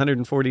into a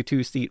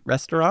 142-seat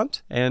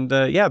restaurant. And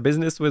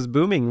business was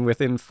booming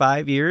within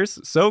 5 years.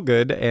 So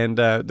good. And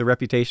the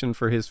reputation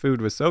for his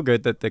food was so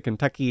good that the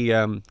Kentucky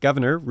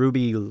governor,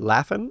 Ruby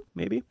Laffin,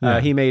 maybe,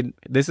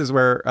 this is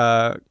where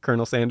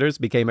Colonel Sanders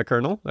became a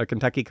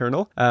Kentucky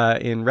colonel,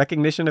 in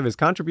recognition of his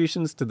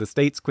contributions to the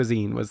state's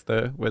cuisine was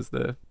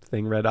the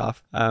thing read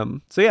off.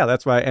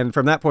 That's why. And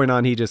from that point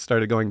on, he just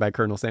started going by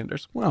Colonel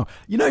Sanders. Wow.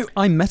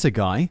 I met a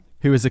guy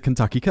who is a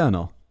Kentucky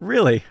colonel.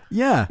 Really?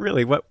 Yeah.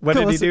 Really? What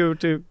did he do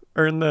to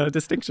earn the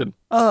distinction?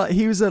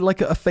 He was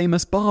a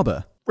famous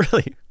barber.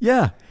 Really?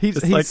 Yeah. He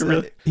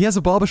has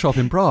a barbershop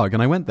in Prague,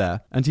 and I went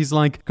there, and he's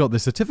like, got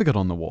this certificate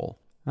on the wall.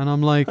 And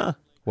I'm like,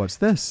 what's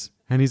this?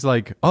 And he's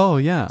like, oh,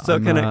 yeah. So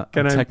can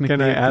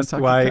I ask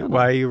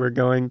why you were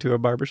going to a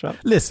barbershop?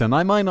 Listen,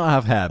 I might not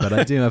have hair, but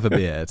I do have a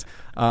beard.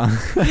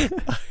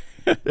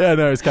 Yeah,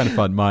 no, it's kind of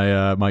fun.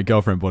 My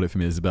girlfriend bought it for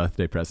me as a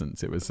birthday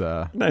present. It was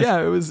nice.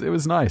 Yeah, it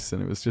was nice,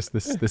 and it was just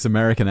this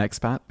American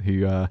expat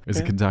who is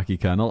a Kentucky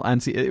colonel,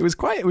 and it was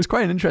quite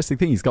an interesting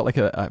thing. He's got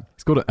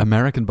it's called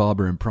American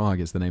Barber in Prague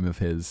is the name of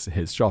his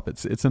shop.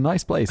 It's a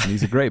nice place, and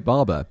he's a great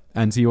barber.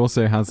 And he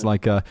also has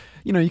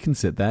you can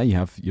sit there, you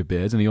have your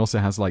beard, and he also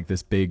has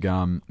this big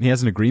he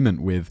has an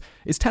agreement with,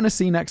 is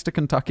Tennessee next to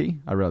Kentucky?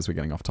 I realize we're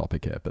getting off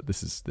topic here, but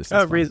this is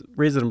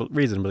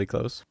reasonably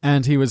close.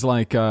 And he was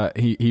like,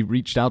 he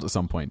reached out at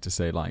some point to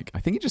say, I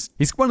think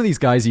he's one of these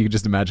guys you could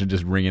just imagine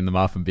just ringing them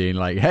up and being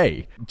like,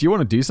 hey, do you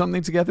want to do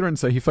something together? And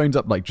so he phoned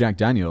up Jack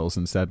Daniels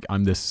and said,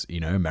 I'm this,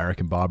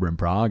 American barber in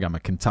Prague. I'm a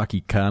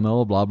Kentucky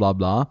colonel, blah, blah,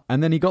 blah.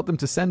 And then he got them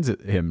to send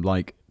him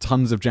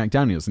tons of Jack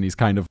Daniels, and he's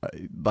kind of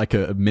like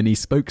a mini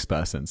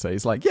spokesperson. So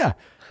he's like, yeah,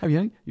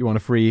 you want a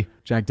free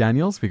Jack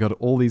Daniels? We got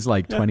all these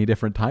 20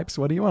 different types.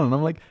 What do you want? And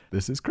I'm like,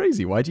 this is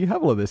crazy. Why do you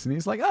have all of this? And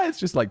he's like, it's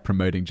just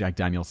promoting Jack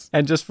Daniels.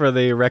 And just for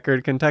the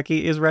record,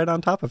 Kentucky is right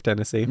on top of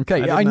Tennessee.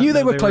 Okay, I knew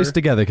they were close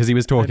together because he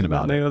was talking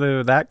about it. I did not know they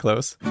were that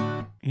close.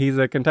 He's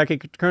a Kentucky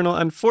colonel.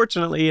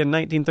 Unfortunately, in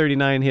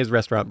 1939, his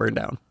restaurant burned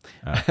down.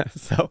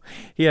 So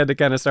he had to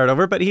kind of start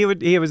over. But he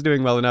was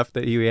doing well enough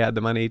that he had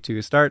the money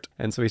to start.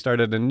 And so he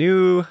started a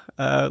new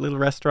little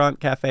restaurant,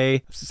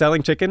 cafe.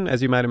 Selling chicken,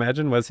 as you might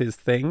imagine, was his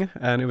thing.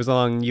 And it was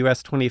along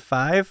US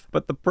 25.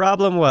 But the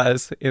problem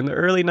was, in the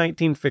early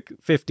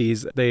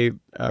 1950s, they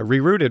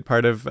rerouted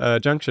part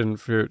of Junction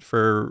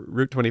for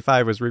Route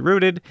 25 was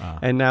rerouted.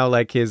 And now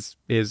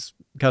his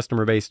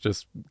customer base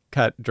just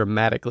cut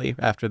dramatically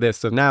after this.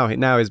 So now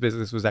his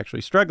business was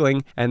actually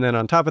struggling. And then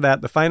on top of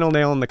that, the final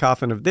nail in the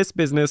coffin of this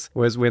business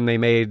was when they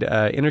made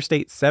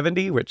Interstate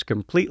 70, which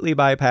completely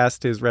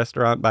bypassed his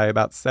restaurant by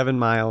about 7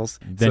 miles.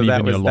 Then so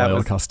even your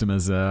loyal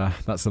customers,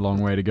 that's a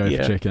long way to go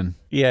for chicken.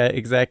 Yeah,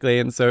 exactly.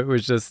 And so it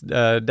was just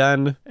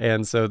done.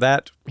 And so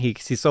that he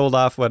sold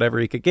off whatever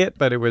he could get,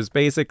 but it was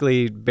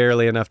basically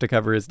barely enough to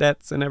cover his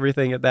debts and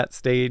everything at that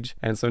stage.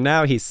 And so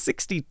now he's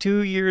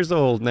 62 years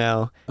old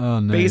now. Oh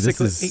no,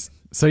 basically,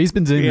 So he's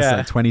been doing this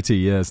like 22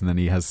 years, and then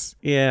he has...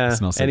 Yeah, it's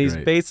not so and he's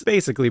great.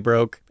 basically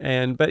broke.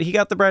 But he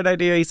got the bright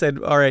idea. He said,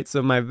 all right,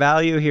 so my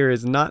value here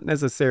is not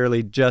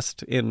necessarily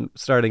just in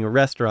starting a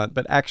restaurant,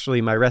 but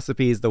actually my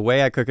recipes, the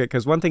way I cook it.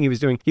 Because one thing he was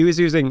doing, he was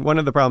using, one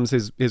of the problems,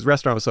 his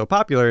restaurant was so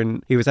popular,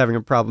 and he was having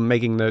a problem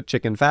making the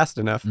chicken fast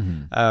enough.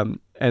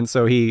 And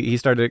so he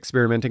started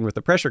experimenting with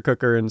the pressure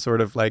cooker and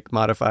sort of like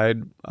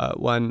modified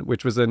one,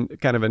 which was a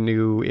kind of a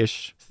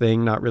new-ish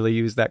thing, not really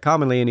used that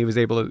commonly. And he was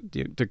able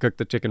to cook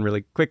the chicken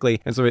really quickly.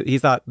 And so he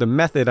thought the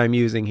method I'm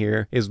using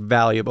here is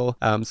valuable.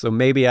 So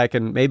maybe I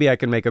can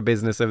make a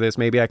business of this.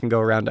 Maybe I can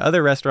go around to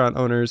other restaurant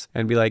owners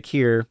and be like,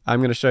 here, I'm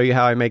going to show you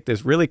how I make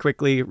this really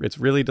quickly. It's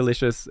really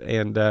delicious.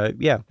 And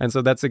and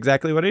so that's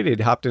exactly what he did.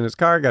 He hopped in his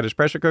car, got his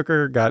pressure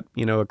cooker, got,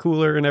 a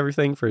cooler and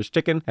everything for his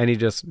chicken. And he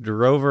just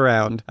drove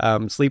around,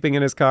 sleeping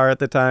in his car at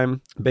the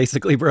time,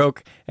 basically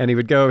broke, and he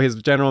would go his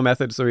general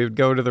method. So he would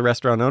go to the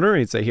restaurant owner and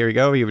he'd say, here you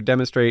go. He would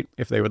demonstrate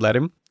if they would let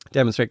him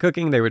demonstrate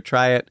cooking. They would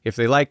try it. If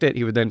they liked it,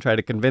 he would then try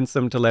to convince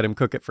them to let him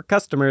cook it for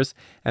customers.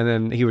 And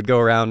then he would go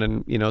around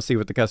and, see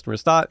what the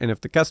customers thought. And if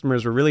the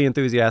customers were really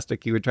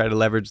enthusiastic, he would try to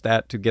leverage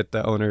that to get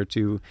the owner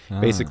to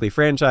basically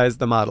franchise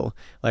the model.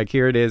 Like,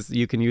 here it is.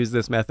 You can use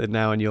this method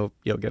now and you'll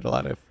get a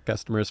lot of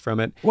customers from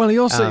it. Well, he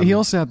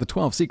also had the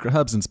 12 secret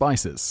herbs and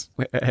spices.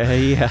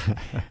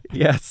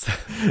 Yes.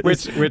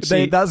 Which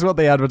that's what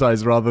they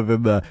advertise rather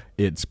than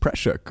it's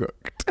pressure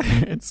cooked.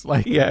 It's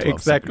like 12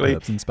 exactly. secret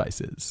herbs and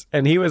spices.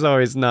 And he was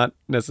always not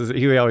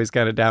necessarily, he always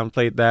kind of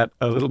downplayed that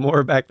a little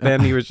more back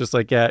then. He was just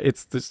like,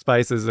 it's the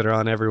spices that are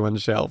on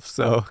everyone's shelf.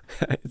 So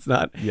it's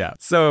not. Yeah.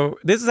 So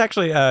this is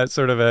actually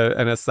sort of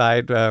an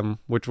aside,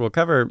 which we'll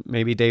cover.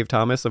 Maybe Dave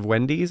Thomas of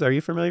Wendy's. Are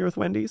you familiar with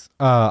Wendy's?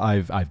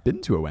 I've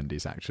been to a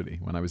Wendy's actually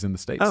when I was in the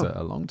States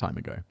a long time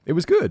ago. It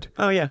was good.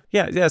 Oh, yeah.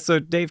 So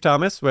Dave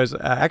Thomas was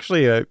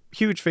actually a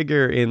huge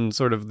figure in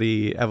sort of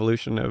the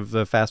evolution of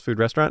the fast food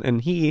restaurant.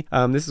 And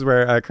this is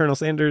where Colonel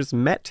Sanders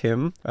met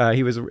him.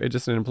 He was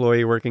just an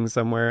employee working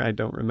somewhere. I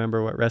don't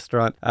remember what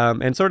restaurant,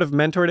 and sort of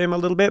mentored him a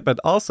little bit. But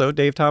also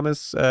Dave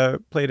Thomas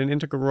played an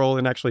integral role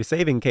in actually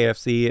saving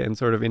KFC and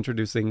sort of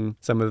introducing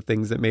some of the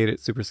things that made it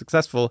super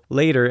successful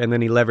later. And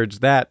then he leveraged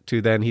that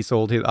to then he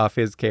sold off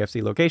his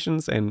KFC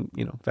locations and,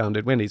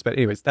 founded Wendy's. But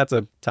anyways, that's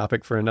a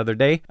topic for another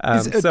day.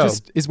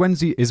 Is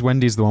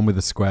Wendy's the one with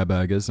the square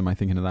burgers? Am I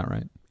thinking of that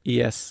right?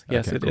 Yes, okay,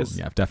 it cool. is.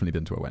 Yeah, I've definitely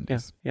been to a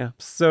Wendy's. Yeah.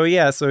 So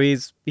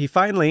he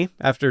finally,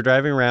 after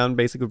driving around,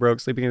 basically broke,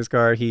 sleeping in his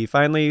car, he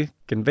finally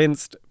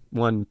convinced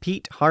one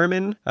Pete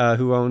Harmon,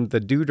 who owned the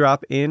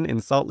Dewdrop Inn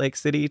in Salt Lake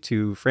City,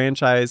 to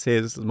franchise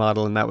his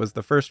model, and that was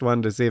the first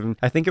one to save him.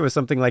 I think it was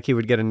something like he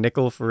would get a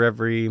nickel for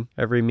every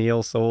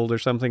meal sold, or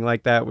something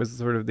like that. Was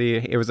sort of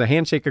it was a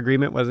handshake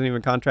agreement, wasn't even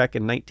a contract,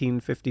 in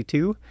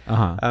 1952,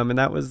 and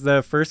that was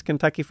the first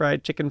Kentucky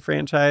Fried Chicken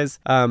franchise.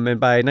 And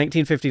by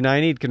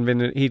 1959,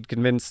 he'd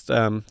convinced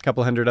a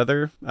couple hundred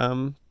other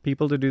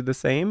people to do the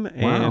same.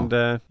 Wow.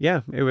 And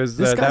it was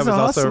this guy's that was a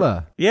also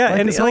hustler.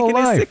 and his like whole in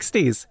life. his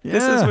 60s. Yeah.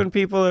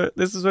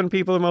 This is when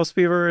most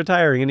people are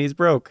retiring and he's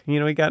broke.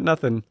 He got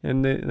nothing,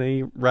 and then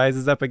he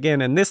rises up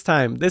again. And this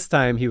time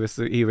he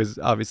was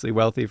obviously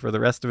wealthy for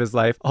the rest of his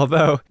life.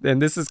 Although, and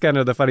this is kind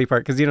of the funny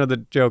part, because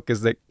the joke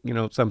is that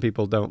some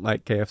people don't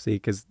like KFC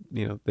because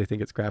they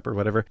think it's crap or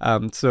whatever.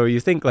 So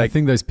you think I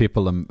think those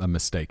people are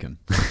mistaken.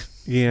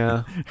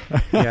 Yeah.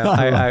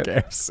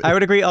 I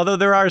would agree. Although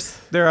there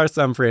are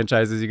some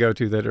franchises you go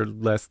to that are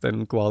less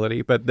than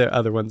quality, but there are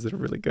other ones that are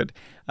really good.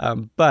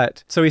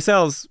 But so he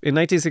sells in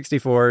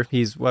 1964.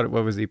 He's what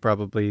was he,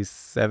 probably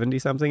 70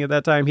 something at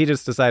that time. He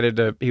just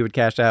decided he would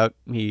cash out.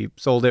 He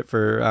sold it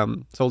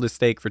sold his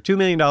stake for $2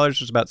 million,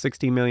 which is about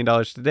 $16 million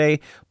today.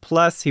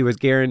 Plus, he was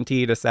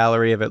guaranteed a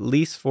salary of at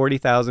least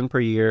 $40,000 per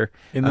year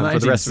in the 1960s. For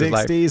the rest of his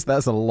life.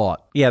 That's a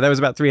lot. Yeah, that was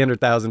about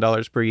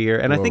 $300,000 per year,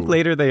 and I think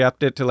later they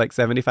upped it to like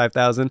 $75,000.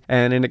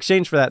 And in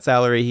exchange for that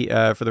salary,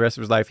 for the rest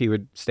of his life, he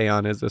would stay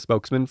on as a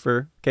spokesman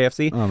for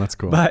KFC. Oh, that's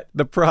cool. But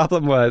the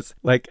problem was,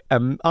 like,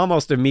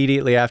 almost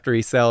immediately after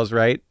he sells,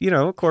 right?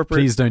 Corporate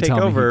Please don't tell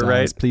takeover, me he dies.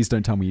 right? Please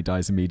don't tell me he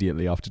dies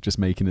immediately after just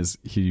making his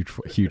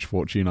huge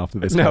fortune after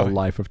this whole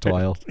life of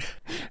toil.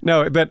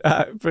 No, but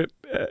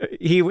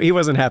he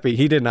wasn't happy.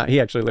 He did not. He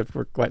actually lived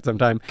for quite some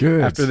time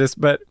after this.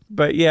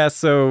 But yeah,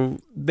 so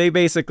they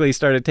basically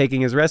started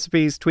taking his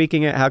recipes,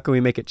 tweaking it. How can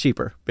we make it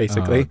cheaper,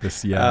 basically?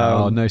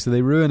 Oh no, so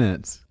they ruin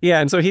it.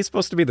 Yeah, and so he's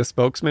supposed to be the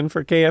spokesman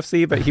for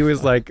KFC, but he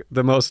was like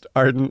the most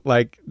ardent,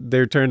 like,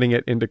 they're turning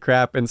it into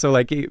crap. And so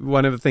like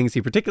one of the things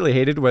he particularly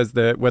hated was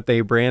what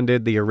they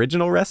branded the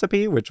original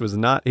recipe, which was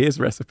not his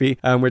recipe,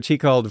 which he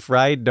called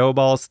fried dough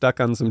balls stuck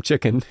on some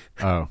chicken.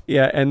 Oh.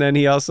 Yeah, and then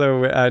he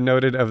also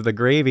noted of the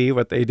gravy,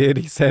 what they did,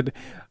 he said,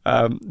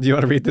 do you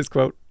want to read this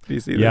quote? Do you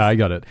see this? Yeah, I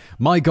got it.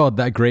 My God,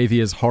 that gravy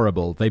is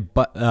horrible. They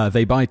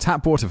buy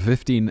tap water for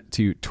 15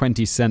 to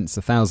 20 cents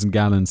 1,000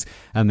 gallons,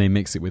 and they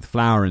mix it with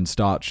flour and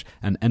starch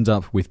and end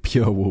up with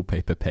pure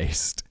wallpaper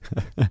paste.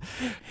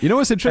 You know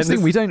what's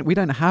interesting? We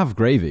don't have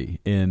gravy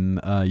in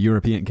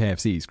European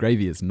KFCs.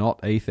 Gravy is not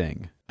a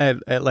thing.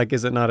 Like,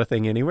 is it not a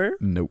thing anywhere?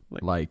 Nope.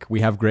 Like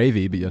we have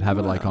gravy, but you'd have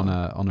it like on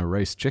a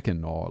roast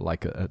chicken or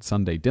like at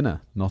Sunday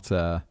dinner, not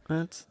at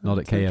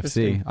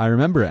KFC. I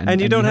remember it.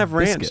 And you don't have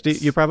ranch.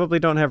 Biscuits. You probably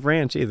don't have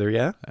ranch either,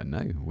 yeah?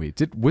 No, we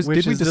did. Did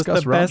we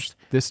discuss ranch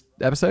this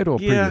episode or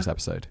previous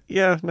episode?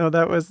 Yeah, no,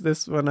 that was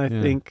this one, I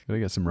think. Gotta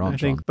get some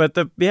ranch on. But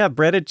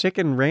breaded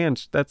chicken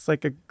ranch, that's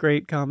like a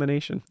great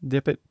combination.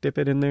 Dip it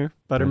in there.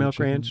 Buttermilk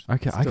ranch.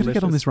 Okay, I gotta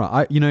get on this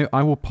right.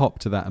 I will pop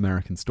to that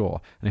American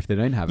store, and if they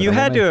don't have it, you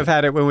had to have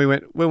had it when we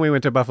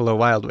went to Buffalo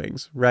Wild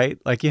Wings, right?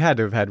 Like you had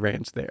to have had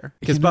ranch there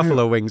because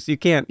Buffalo Wings, you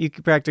can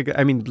practically.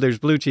 I mean, there's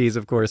blue cheese,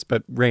 of course,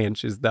 but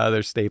ranch is the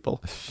other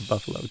staple of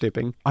Buffalo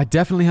dipping. I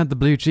definitely had the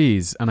blue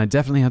cheese, and I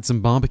definitely had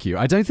some barbecue.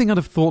 I don't think I'd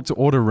have thought to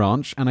order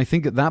ranch, and I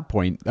think at that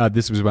point,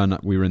 this was when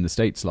we were in the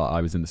States. I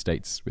was in the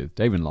States with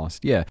David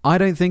last year. I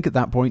don't think at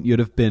that point you'd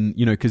have been,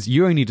 because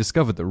you only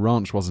discovered that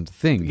ranch wasn't a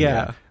thing.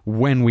 Yeah.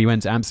 When we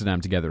went to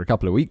Amsterdam together a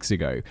couple of weeks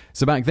ago.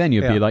 So back then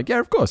you'd be like, yeah,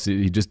 of course.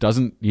 He just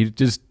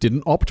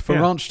didn't opt for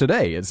ranch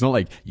today. It's not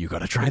like, you got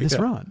to try this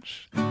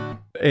ranch.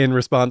 In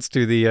response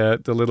to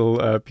the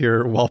little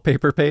pure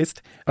wallpaper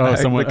paste.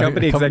 The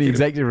company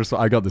executive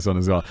I got this one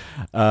as well.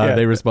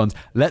 They respond,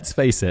 let's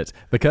face it,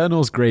 the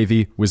Colonel's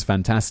gravy was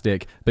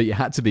fantastic, but you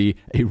had to be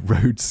a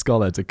Rhodes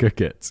Scholar to cook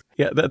it.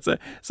 Yeah,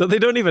 so they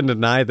don't even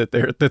deny that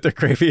their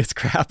gravy is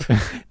crap.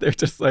 They're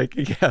just like,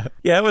 yeah,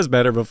 it was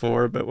better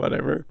before, but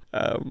whatever.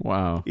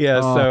 Wow.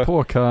 Yeah. So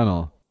poor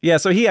Colonel. Yeah,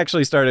 so he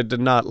actually started to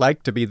not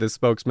like to be the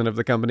spokesman of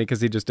the company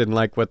because he just didn't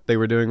like what they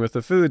were doing with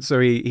the food. So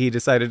he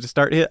decided to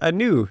start a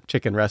new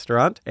chicken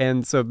restaurant.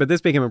 But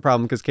this became a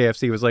problem because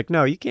KFC was like,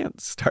 no, you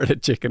can't start a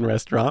chicken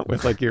restaurant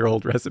with like your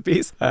old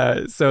recipes.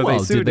 They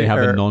sued. Did they have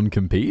a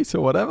non-compete or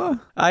whatever?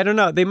 I don't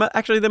know. They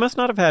must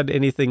not have had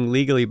anything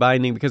legally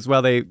binding because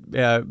they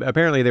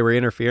apparently they were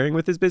interfering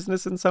with his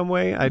business in some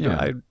way.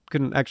 I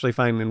couldn't actually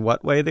find in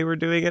what way they were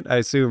doing it. I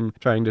assume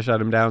trying to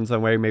shut him down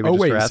some way, maybe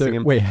harassing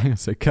him. Hang on.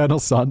 So Colonel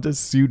Sanders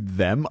sued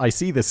them? I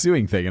see the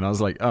suing thing and I was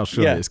like, oh,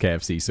 surely it's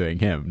KFC suing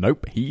him.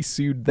 Nope, he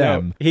sued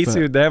them. No, he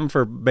sued them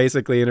for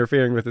basically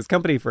interfering with his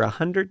company for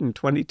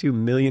 $122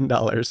 million.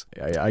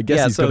 I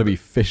guess he's got to be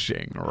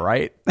fishing,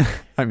 right?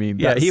 I mean,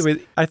 he was.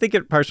 I think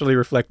it partially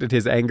reflected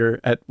his anger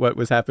at what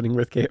was happening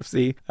with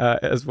KFC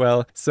as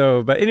well.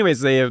 So, but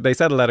anyways, they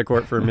settled out of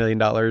court for $1 million,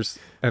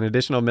 an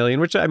additional $1 million.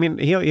 Which I mean,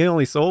 he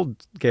only sold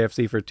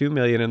KFC for $2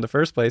 million in the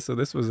first place, so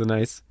this was a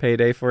nice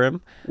payday for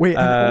him. Wait,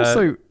 and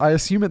also, I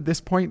assume at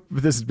this point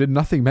there's been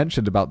nothing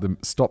mentioned about them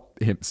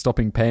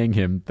stopping paying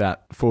him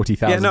that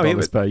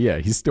 $40,000 per year.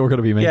 He's still going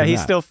to be making.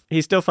 Yeah,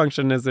 he's still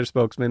functioning as their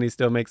spokesman. He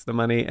still makes the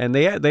money, and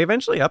they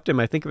eventually upped him.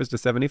 I think it was to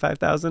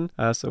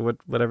 $75,000. So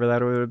whatever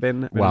that would have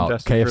been. Wow,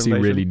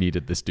 KFC really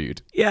needed this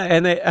dude. Yeah,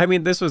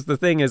 and this was the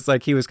thing is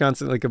like he was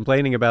constantly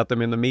complaining about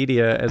them in the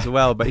media as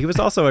well, but he was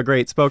also a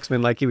great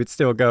spokesman. Like he would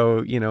still go,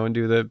 and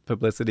do the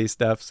publicity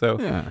stuff. So,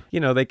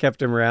 they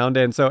kept him around.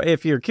 And so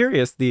if you're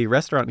curious, the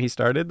restaurant he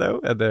started though,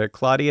 the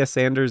Claudia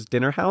Sanders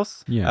Dinner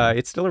House,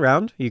 it's still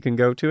around. You can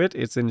go to it.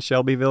 It's in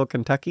Shelbyville,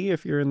 Kentucky,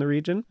 if you're in the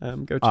region.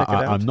 Go check it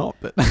out. I'm not,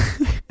 but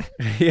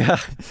yeah,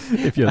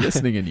 if you're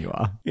listening and you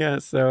are. Yeah.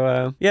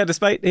 So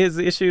despite his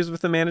issues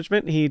with the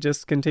management, he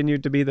just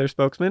continued to be their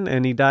spokesman,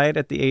 and he died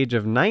at the age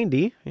of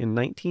 90 in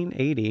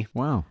 1980.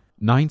 Wow.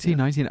 19.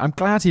 I'm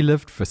glad he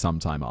lived for some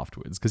time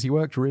afterwards because he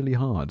worked really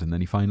hard and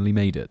then he finally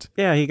made it.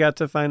 Yeah, he got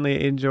to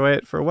finally enjoy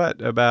it for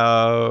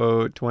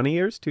about 20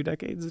 years, 2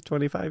 decades,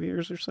 25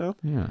 years or so.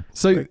 Yeah.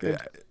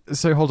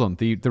 So hold on.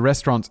 The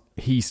restaurant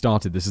he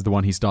started, this is the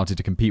one he started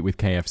to compete with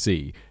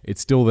KFC. It's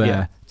still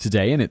there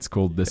today, and it's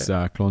called this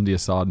Claudia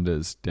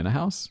Sanders Dinner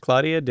House.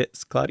 Claudia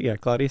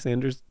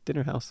Sanders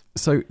Dinner House.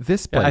 So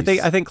this place,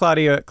 I think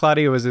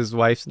Claudia was his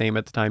wife's name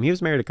at the time. He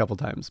was married a couple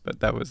times, but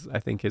that was I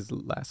think his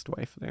last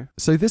wife there.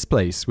 So this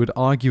place would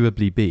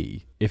arguably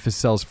be, if it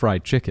sells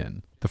fried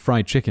chicken, the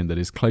fried chicken that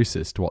is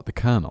closest to what the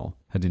Colonel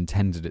had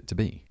intended it to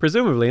be.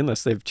 Presumably,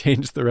 unless they've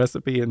changed the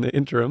recipe in the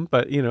interim.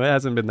 But, it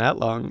hasn't been that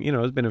long.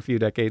 It's been a few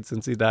decades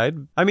since he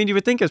died. I mean, you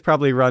would think it's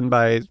probably run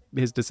by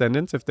his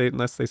descendants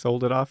unless they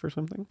sold it off or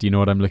something. Do you know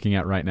what I'm looking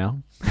at right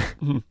now?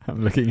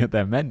 I'm looking at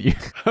their menu.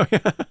 Oh,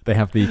 yeah. They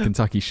have the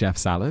Kentucky Chef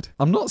salad.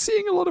 I'm not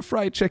seeing a lot of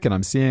fried chicken.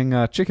 I'm seeing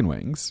chicken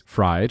wings,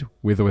 fried,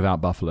 with or without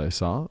buffalo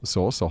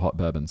sauce or hot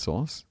bourbon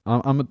sauce.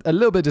 I'm a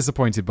little bit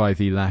disappointed by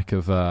the lack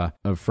of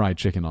fried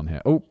chicken on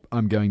here. Oh,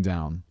 I'm going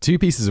down. 2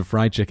 pieces of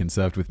fried chicken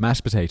served with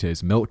mashed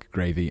potatoes, milk,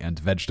 gravy, and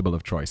vegetable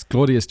of choice.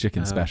 Claudia's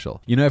Chicken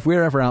Special. If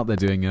we're ever out there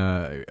doing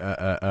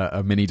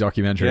a mini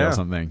documentary or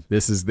something,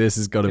 this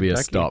has got to be a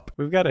stop.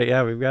 We've got to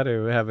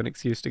have an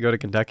excuse to go to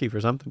Kentucky for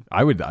something.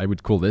 I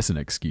would call this an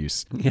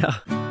excuse. Yeah.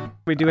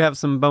 We do have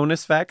some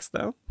bonus facts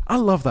though. I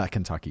love that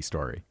Kentucky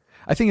story.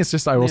 I think it's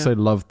just I also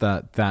love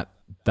that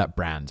that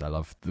brand. I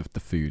love the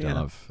food. I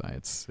love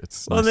it's well,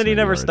 nice and then to he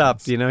know the never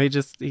stopped.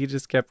 origins. He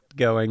just kept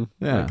going.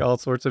 Yeah. Like all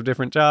sorts of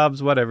different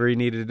jobs, whatever he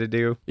needed to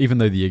do. Even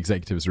though the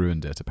executives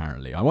ruined it,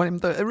 apparently.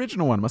 The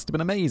original one must have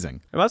been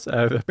amazing. It was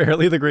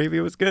apparently the gravy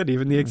was good.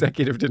 Even the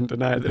executive didn't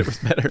deny that it was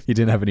better. He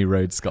didn't have any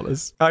Rhodes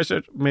Scholars. I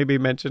should maybe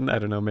mention, I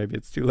don't know, maybe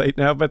it's too late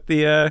now, but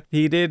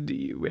he did,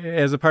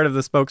 as a part of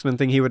the spokesman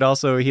thing, he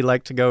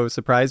liked to go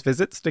surprise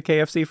visits to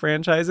KFC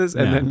franchises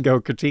and then go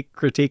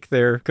critique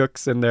their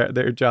cooks and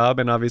their job.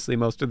 And obviously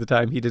most of the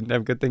time he didn't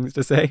have good things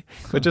to say,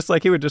 but just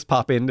like he would just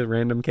pop into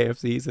random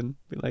KFCs and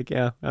be like,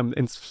 yeah, I'm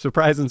in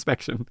surprise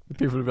inspection.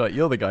 People would be like,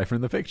 you're the guy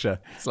from the picture.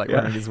 It's like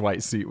wearing his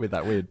white suit with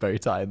that weird bow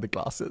tie and the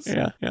glasses.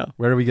 Yeah.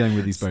 Where are we going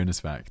with these bonus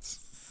facts?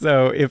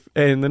 So if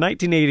in the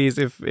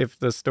 1980s, if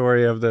the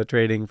story of the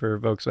trading for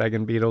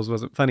Volkswagen Beetles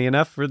wasn't funny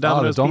enough for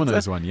Domino's the Domino's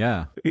Pizza, one,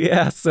 yeah.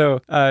 Yeah. So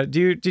are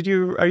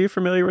you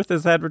familiar with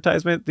this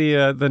advertisement?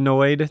 The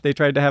Noid, they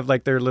tried to have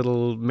like their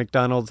little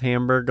McDonald's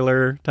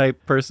Hamburglar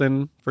type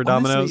person for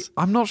Domino's. Honestly,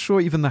 I'm not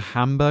sure even the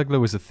Hamburglar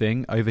was a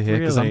thing over here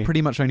because Really? I'm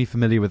pretty much only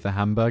familiar with the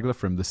Hamburglar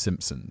from The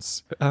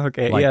Simpsons.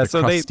 Okay. Like yeah. the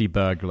So Krusty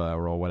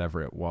Burglar or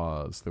whatever it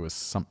was. There was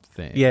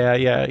something.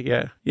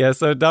 Yeah.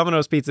 So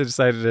Domino's Pizza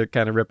decided to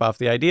kind of rip off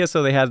the idea.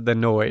 So they had the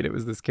Noid. It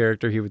was this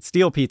character. He would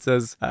steal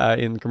pizzas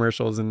in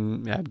commercials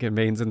and ad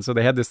campaigns. And so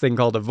they had this thing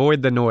called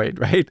Avoid the Noid,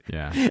 right?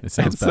 Yeah. It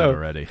sounds bad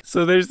already.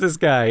 So there's this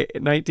guy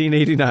in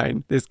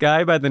 1989, this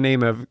guy by the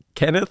name of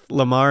Kenneth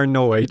Lamar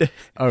Noid.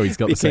 Oh, he's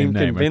got the same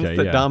name. Okay,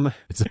 yeah.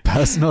 It's a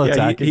personal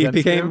attack he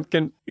against him.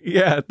 became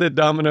that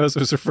Domino's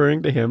was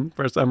referring to him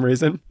for some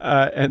reason,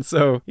 and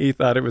so he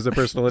thought it was a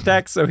personal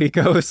attack. So he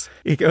goes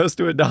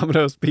to a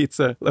Domino's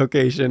Pizza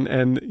location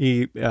and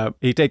he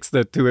takes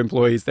the two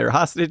employees there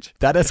hostage.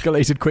 That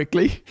escalated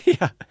quickly.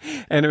 Yeah,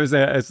 and it was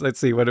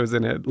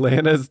in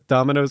Atlanta's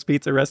Domino's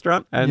Pizza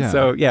restaurant, and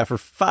so for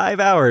 5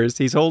 hours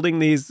he's holding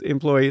these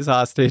employees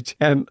hostage,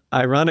 and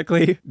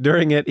ironically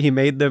during it he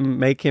made them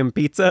make him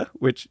pizza,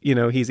 which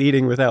he's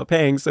eating without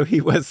paying, so he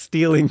was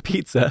stealing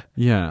pizza.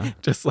 Yeah,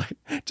 just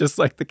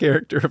like the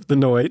character of the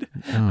Noid.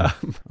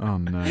 Oh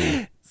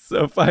no.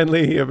 So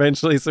finally, he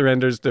eventually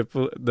surrenders to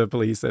the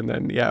police, and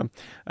then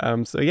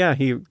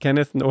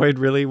Kenneth Noid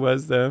really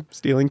was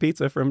stealing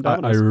pizza from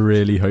Domino's. I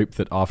really hope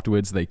that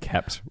afterwards they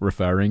kept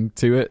referring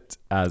to it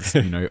as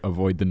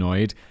avoid the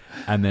Noid,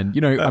 and then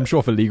I'm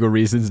sure for legal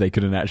reasons they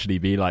couldn't actually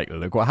be like,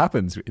 look what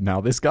happens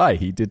now. This guy,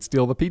 he did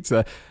steal the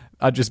pizza.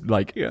 I'd just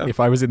if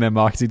I was in their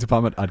marketing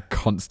department, I'd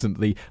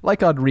constantly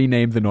I'd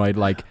rename the Noid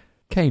like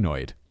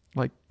K-Noid.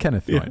 Like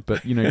Kenneth Noid,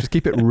 but just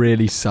keep it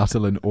really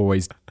subtle and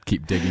always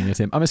keep digging at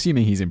him. I'm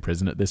assuming he's in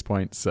prison at this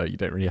point, so you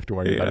don't really have to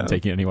worry about him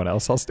taking anyone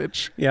else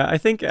hostage. Yeah, I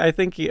think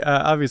he,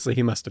 obviously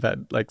he must have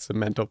had like some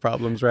mental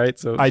problems, right?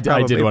 So I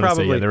did want to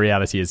say, the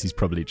reality is he's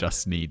probably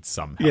just needs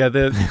some help. Yeah,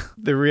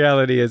 the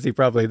reality is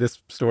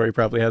this story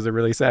probably has a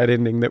really sad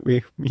ending that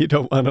you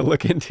don't want to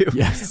look into.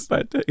 Yes,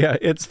 but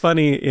it's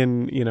funny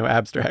in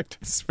abstract.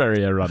 It's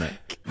very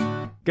ironic.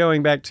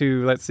 Going back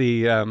to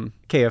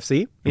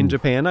KFC in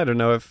Japan. I don't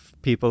know if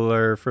people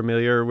are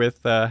familiar with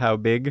how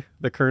big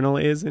the Colonel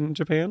is in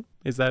Japan.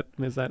 Is that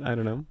I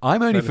don't know.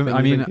 I'm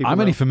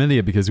only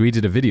familiar because we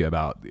did a video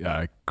about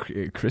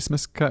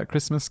Christmas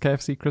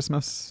KFC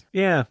Christmas.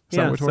 Yeah.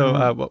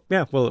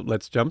 Well,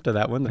 let's jump to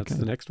that one. That's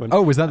the next one.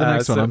 Oh, was that the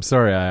next one? I'm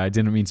sorry, I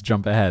didn't mean to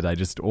jump ahead. I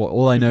just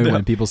all I know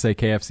when people say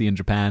KFC in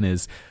Japan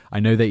is I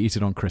know they eat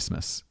it on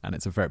Christmas, and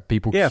it's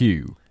people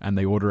queue and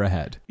they order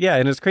ahead. Yeah,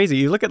 and it's crazy.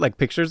 You look at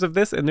pictures of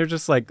this, and they're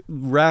just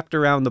wrapped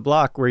around the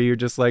block where you're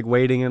just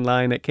waiting in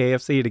line at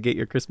KFC to get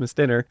your Christmas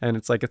dinner, and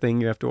it's a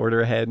thing you have to order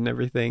ahead and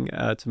everything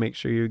to make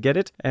sure you get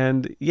it.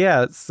 And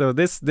so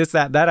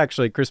that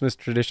actually Christmas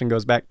tradition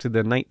goes back to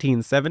the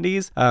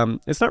 1970s.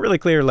 It's not really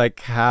clear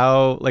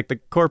how the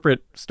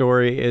corporate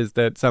story is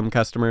that some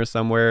customer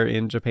somewhere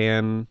in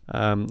Japan,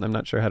 I'm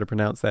not sure how to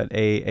pronounce that,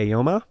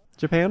 Aoma,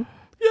 Japan.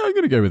 Yeah, I'm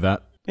gonna go with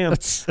that. Yeah.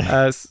 That's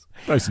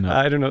close enough.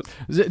 I don't know.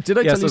 Did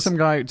I tell you some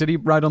guy, did he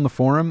write on the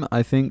forum,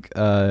 I think,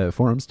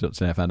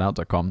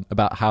 forums.cfnout.com,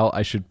 about how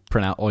I should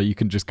pronounce, or you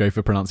can just go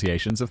for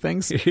pronunciations of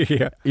things?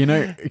 Yeah.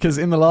 Because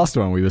in the last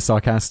one, we were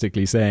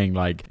sarcastically saying,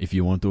 if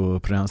you want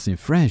to pronounce in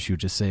French, you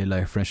just say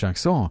French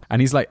accent.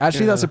 And he's like,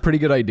 actually, that's a pretty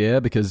good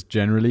idea, because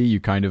generally you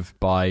kind of,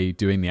 by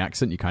doing the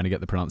accent, you kind of get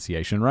the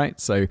pronunciation right.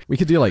 So we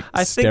could do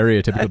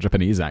stereotypical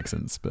Japanese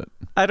accents, but...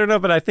 I don't know,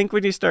 but I think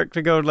when you start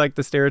to go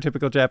the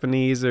stereotypical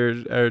Japanese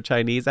or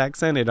Chinese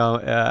accent,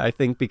 I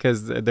think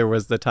because there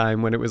was the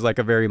time when it was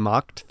a very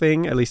mocked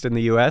thing, at least in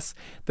the US,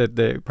 that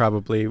they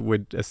probably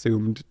would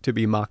assumed to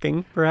be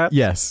mocking, perhaps.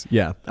 Yes,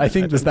 yeah. I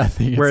think there's that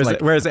thing.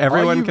 Whereas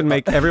everyone can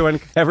make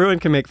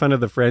fun of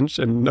the French,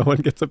 and no one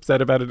gets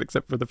upset about it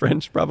except for the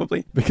French,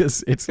 probably.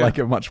 Because it's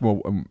a much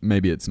more.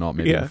 Maybe it's not.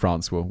 Maybe in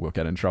France we'll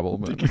get in trouble.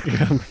 But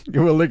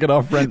we'll look at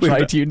our French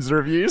iTunes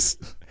reviews.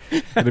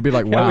 It'll be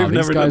wow,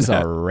 these guys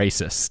are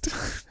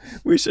racist.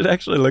 We should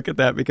actually look at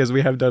that because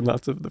we have done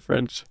lots of the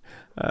French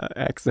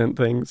accent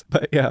things.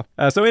 But yeah.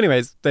 So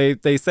anyways,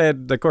 they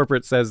said, the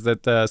corporate says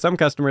that some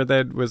customer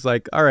that was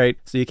like, all right,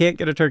 so you can't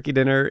get a turkey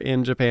dinner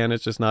in Japan.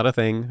 It's just not a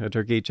thing, a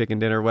turkey chicken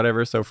dinner,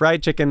 whatever. So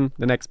fried chicken,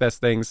 the next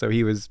best thing. So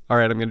he was, all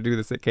right, I'm going to do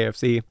this at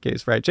KFC,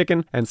 K's Fried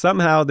Chicken. And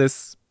somehow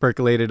this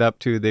percolated up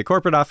to the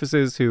corporate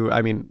offices who,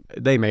 I mean,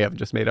 they may have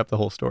just made up the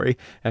whole story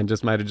and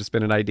just might have just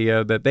been an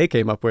idea that they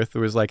came up with. It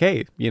was like,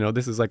 hey,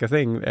 this is like a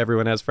thing.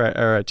 Everyone has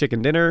or a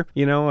chicken dinner,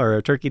 or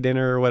a turkey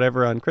dinner or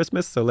whatever on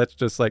Christmas. So let's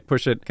just like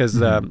push it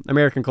because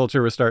American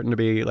culture was starting to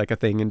be like a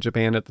thing in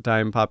Japan at the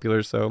time,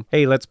 popular. So,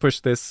 hey, let's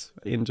push this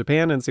in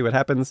Japan and see what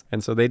happens.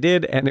 And so they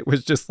did. And it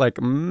was just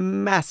like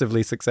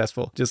massively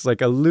successful, just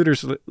like a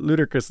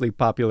ludicrously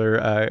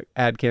popular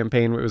ad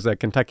campaign. It was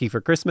Kentucky for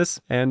Christmas.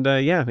 And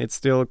yeah, it's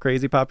still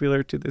crazy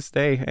popular to this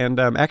day. And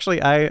actually,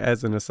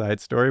 as an aside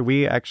story,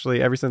 we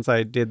actually, ever since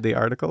I did the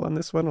article on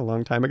this one a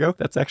long time ago,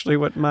 that's actually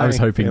what my I was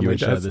hoping family you would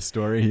does. share this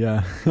story,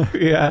 yeah.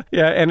 yeah,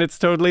 and it's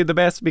totally the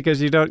best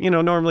because you don't,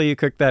 normally you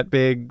cook that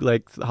big,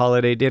 like,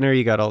 holiday dinner,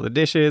 you got all the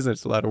dishes, and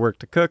it's a lot of work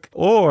to cook.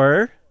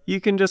 Or you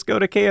can just go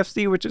to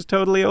KFC, which is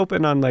totally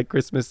open on like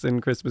Christmas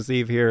and Christmas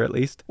Eve here, at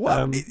least.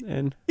 Well,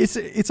 and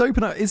it's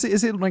open.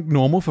 Is it like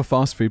normal for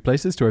fast food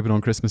places to open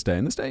on Christmas Day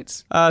in the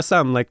States?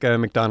 Some like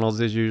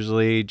McDonald's is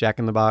usually, Jack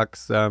in the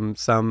Box, some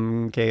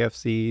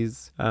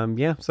KFCs.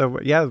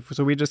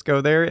 So we just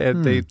go there.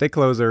 And they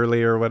close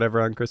early or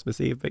whatever on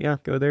Christmas Eve. But yeah,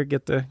 go there,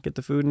 get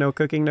the food, no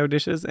cooking, no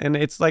dishes, and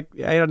it's like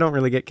I don't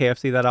really get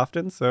KFC that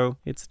often, so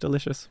it's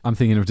delicious. I'm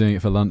thinking of doing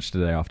it for lunch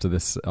today after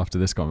this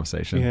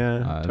conversation.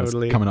 Yeah,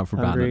 totally. Coming up for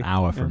about an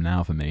hour from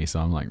now for me, so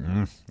I'm like,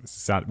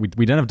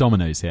 we don't have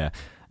Domino's here,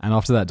 and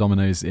after that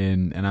Domino's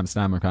in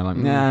Amsterdam, I'm kind of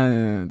like,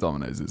 nah,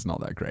 Domino's is not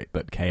that great,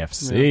 but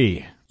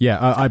KFC.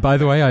 Yeah, by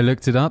the way, I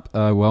looked it up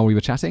while we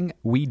were chatting.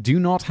 We do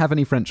not have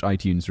any French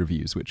iTunes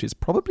reviews, which is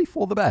probably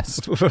for the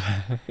best.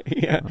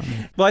 Yeah.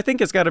 Well, I think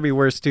it's got to be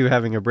worse, too,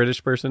 having a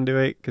British person do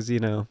it, because,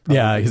 Yeah,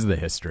 because of the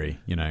history,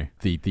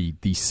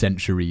 the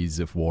centuries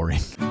of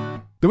warring.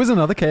 There was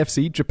another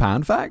KFC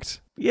Japan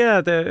fact.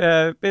 Yeah,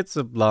 it's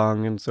a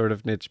long and sort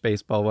of niche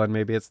baseball one.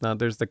 Maybe it's not.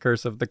 There's the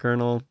Curse of the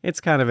Colonel. It's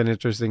kind of an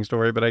interesting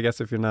story, but I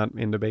guess if you're not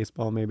into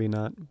baseball, maybe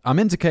not. I'm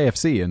into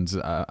KFC, and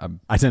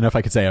I don't know if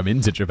I could say I'm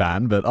into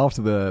Japan, but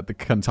after the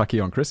Kentucky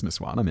on Christmas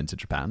one, I'm into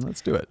Japan.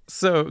 Let's do it.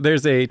 So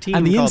there's a team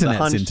and the called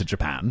internet's into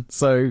Japan,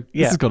 so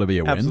this has got to be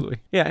a win. Absolutely.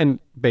 Yeah, and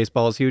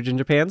baseball is huge in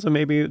Japan, so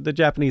maybe the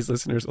Japanese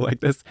listeners will like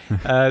this.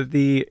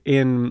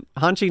 In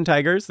Hanshin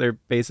Tigers, they're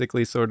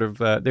basically sort of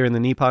they're in the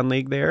Nippon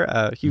League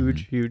there.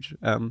 Huge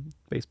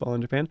baseball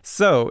in Japan.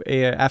 So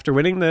after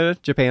winning the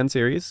Japan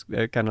series,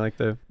 kind of like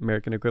the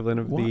American equivalent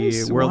of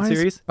the World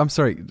Series. I'm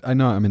sorry, I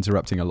know I'm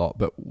interrupting a lot,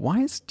 but why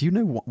is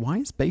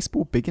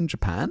baseball big in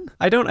Japan?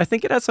 I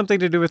think it has something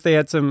to do with they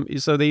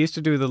used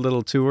to do the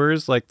little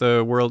tours, like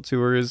the World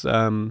Tours.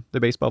 The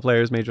baseball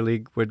players, Major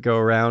League, would go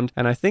around,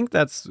 and I think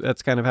that's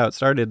kind of how it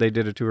started. They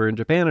did a tour in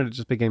Japan, and it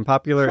just became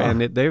popular. Huh.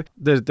 And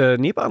the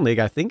Nippon League,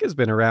 I think, has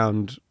been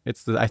around.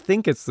 I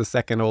think it's the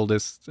second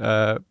oldest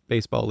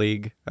baseball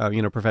league,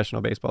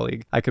 professional baseball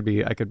league. I could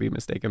be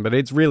mistaken, but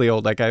it's really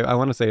old. Like I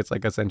want to say it's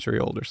like a century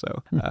old or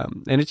so.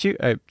 And it's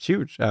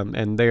huge.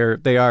 And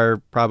they are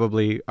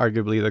probably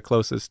arguably the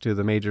closest to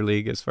the major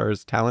league as far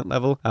as talent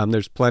level.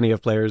 There's plenty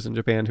of players in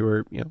Japan who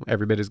are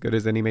every bit as good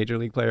as any major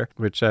league player.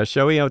 Which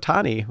Shohei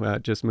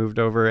Ohtani just moved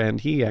over, and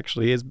he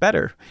actually is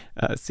better,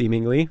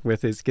 seemingly,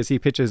 because he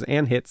pitches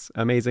and hits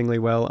amazingly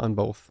well on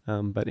both.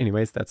 But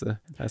anyways, that's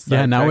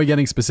now we're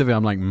getting specific.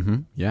 I'm like,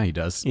 yeah, he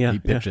does. Yeah, he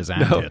pitches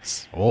and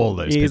hits all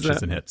those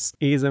pitches and hits.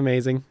 He's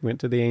amazing. Went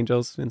to the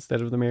Angels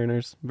instead of the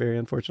Mariners, very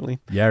unfortunately.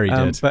 Yeah, he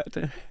did. But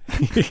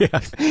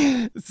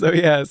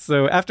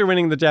So after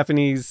winning the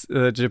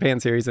Japan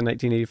series in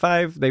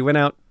 1985, they went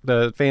out.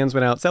 The fans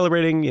went out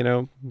celebrating,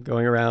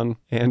 going around.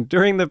 And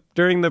during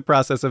the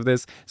process of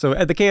this, so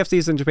at the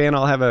KFCs in Japan,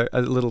 I'll have a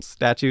little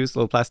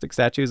plastic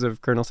statues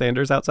of Colonel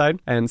Sanders outside.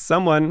 And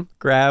someone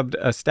grabbed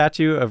a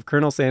statue of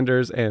Colonel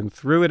Sanders and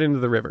threw it into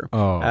the river.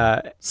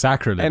 Oh,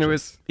 sacrilege. And it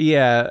was,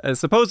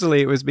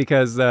 supposedly it was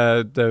because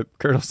the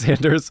Colonel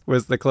Sanders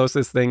was the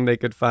closest thing they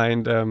could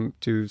find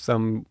to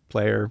some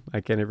player.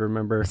 I can't even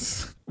remember.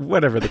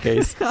 Whatever the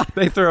case,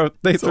 they throw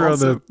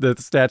awesome. the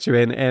statue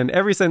in, and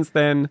ever since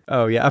then,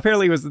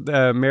 apparently it was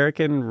the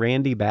American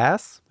Randy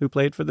Bass who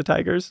played for the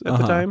Tigers at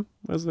the time.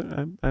 Was it?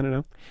 I don't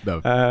know.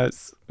 No.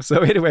 So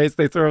anyways,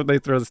 they throw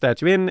the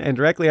statue in, and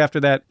directly after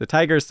that, the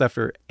Tigers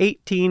suffer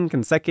 18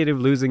 consecutive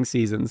losing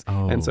seasons,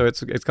 and so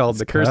it's called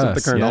the Curse of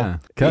the Colonel. Yeah.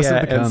 Curse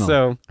of the Colonel. And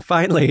so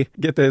finally,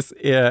 get this,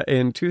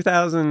 in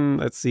 2000,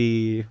 let's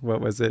see,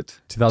 what was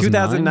it?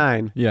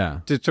 2009. Yeah.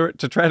 To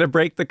try to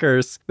break the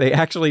curse, they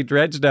actually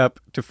dredged up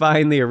to to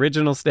find the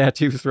original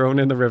statue thrown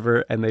in the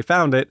river, and they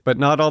found it, but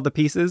not all the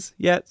pieces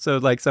yet. So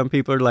like some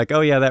people are like,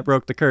 oh yeah, that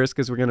broke the curse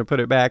because we're going to put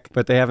it back,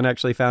 but they haven't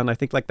actually found, I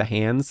think, like the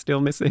hand's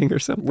still missing or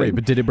something. Wait,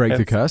 but did it break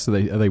the curse? Are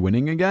they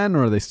winning again,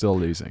 or are they still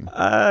losing?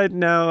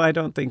 No, I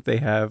don't think they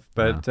have,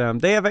 but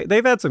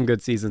they've had some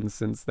good seasons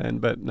since then,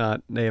 but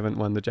they haven't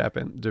won the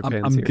Japan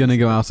I'm going to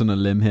go out on a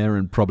limb here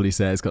and probably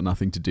say it's got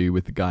nothing to do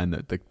with the guy in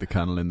the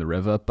kernel in the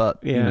river, but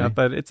yeah,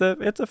 but it's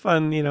a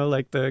fun,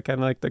 like the kind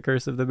of like the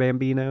Curse of the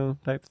Bambino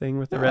type thing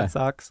with the Red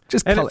Sox.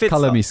 Just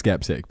color me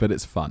skeptic, but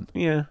it's fun.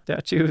 Yeah,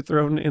 statue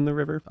thrown in the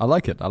river. I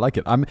like it. I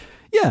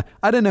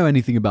don't know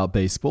anything about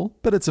baseball,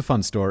 but it's a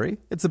fun story.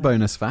 It's a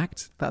bonus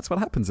fact. That's what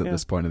happens at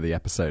this point of the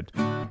episode.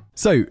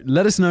 So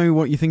let us know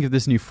what you think of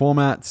this new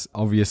format.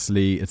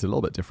 Obviously, it's a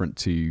little bit different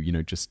to,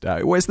 just,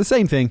 it's the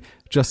same thing,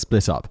 just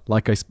split up,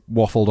 like I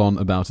waffled on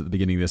about at the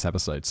beginning of this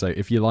episode. So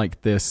if you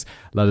like this,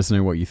 let us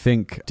know what you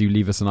think. Do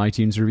leave us an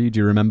iTunes review.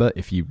 Do remember,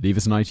 if you leave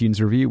us an iTunes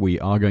review, we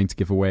are going to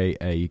give away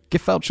a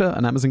gift voucher,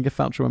 an Amazon gift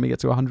voucher when we get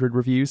to 100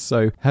 reviews.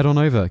 So head on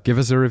over, give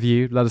us a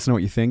review, let us know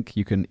what you think.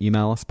 You can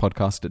email us,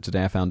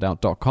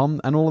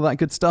 podcast@todayifoundout.com, and all of that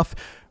good stuff.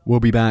 We'll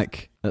be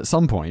back at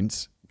some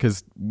point,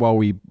 because while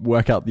we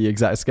work out the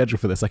exact schedule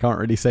for this, I can't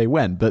really say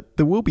when, but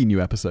there will be new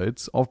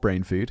episodes of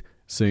Brain Food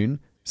soon.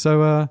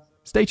 So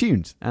stay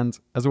tuned. And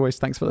as always,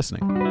 thanks for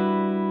listening.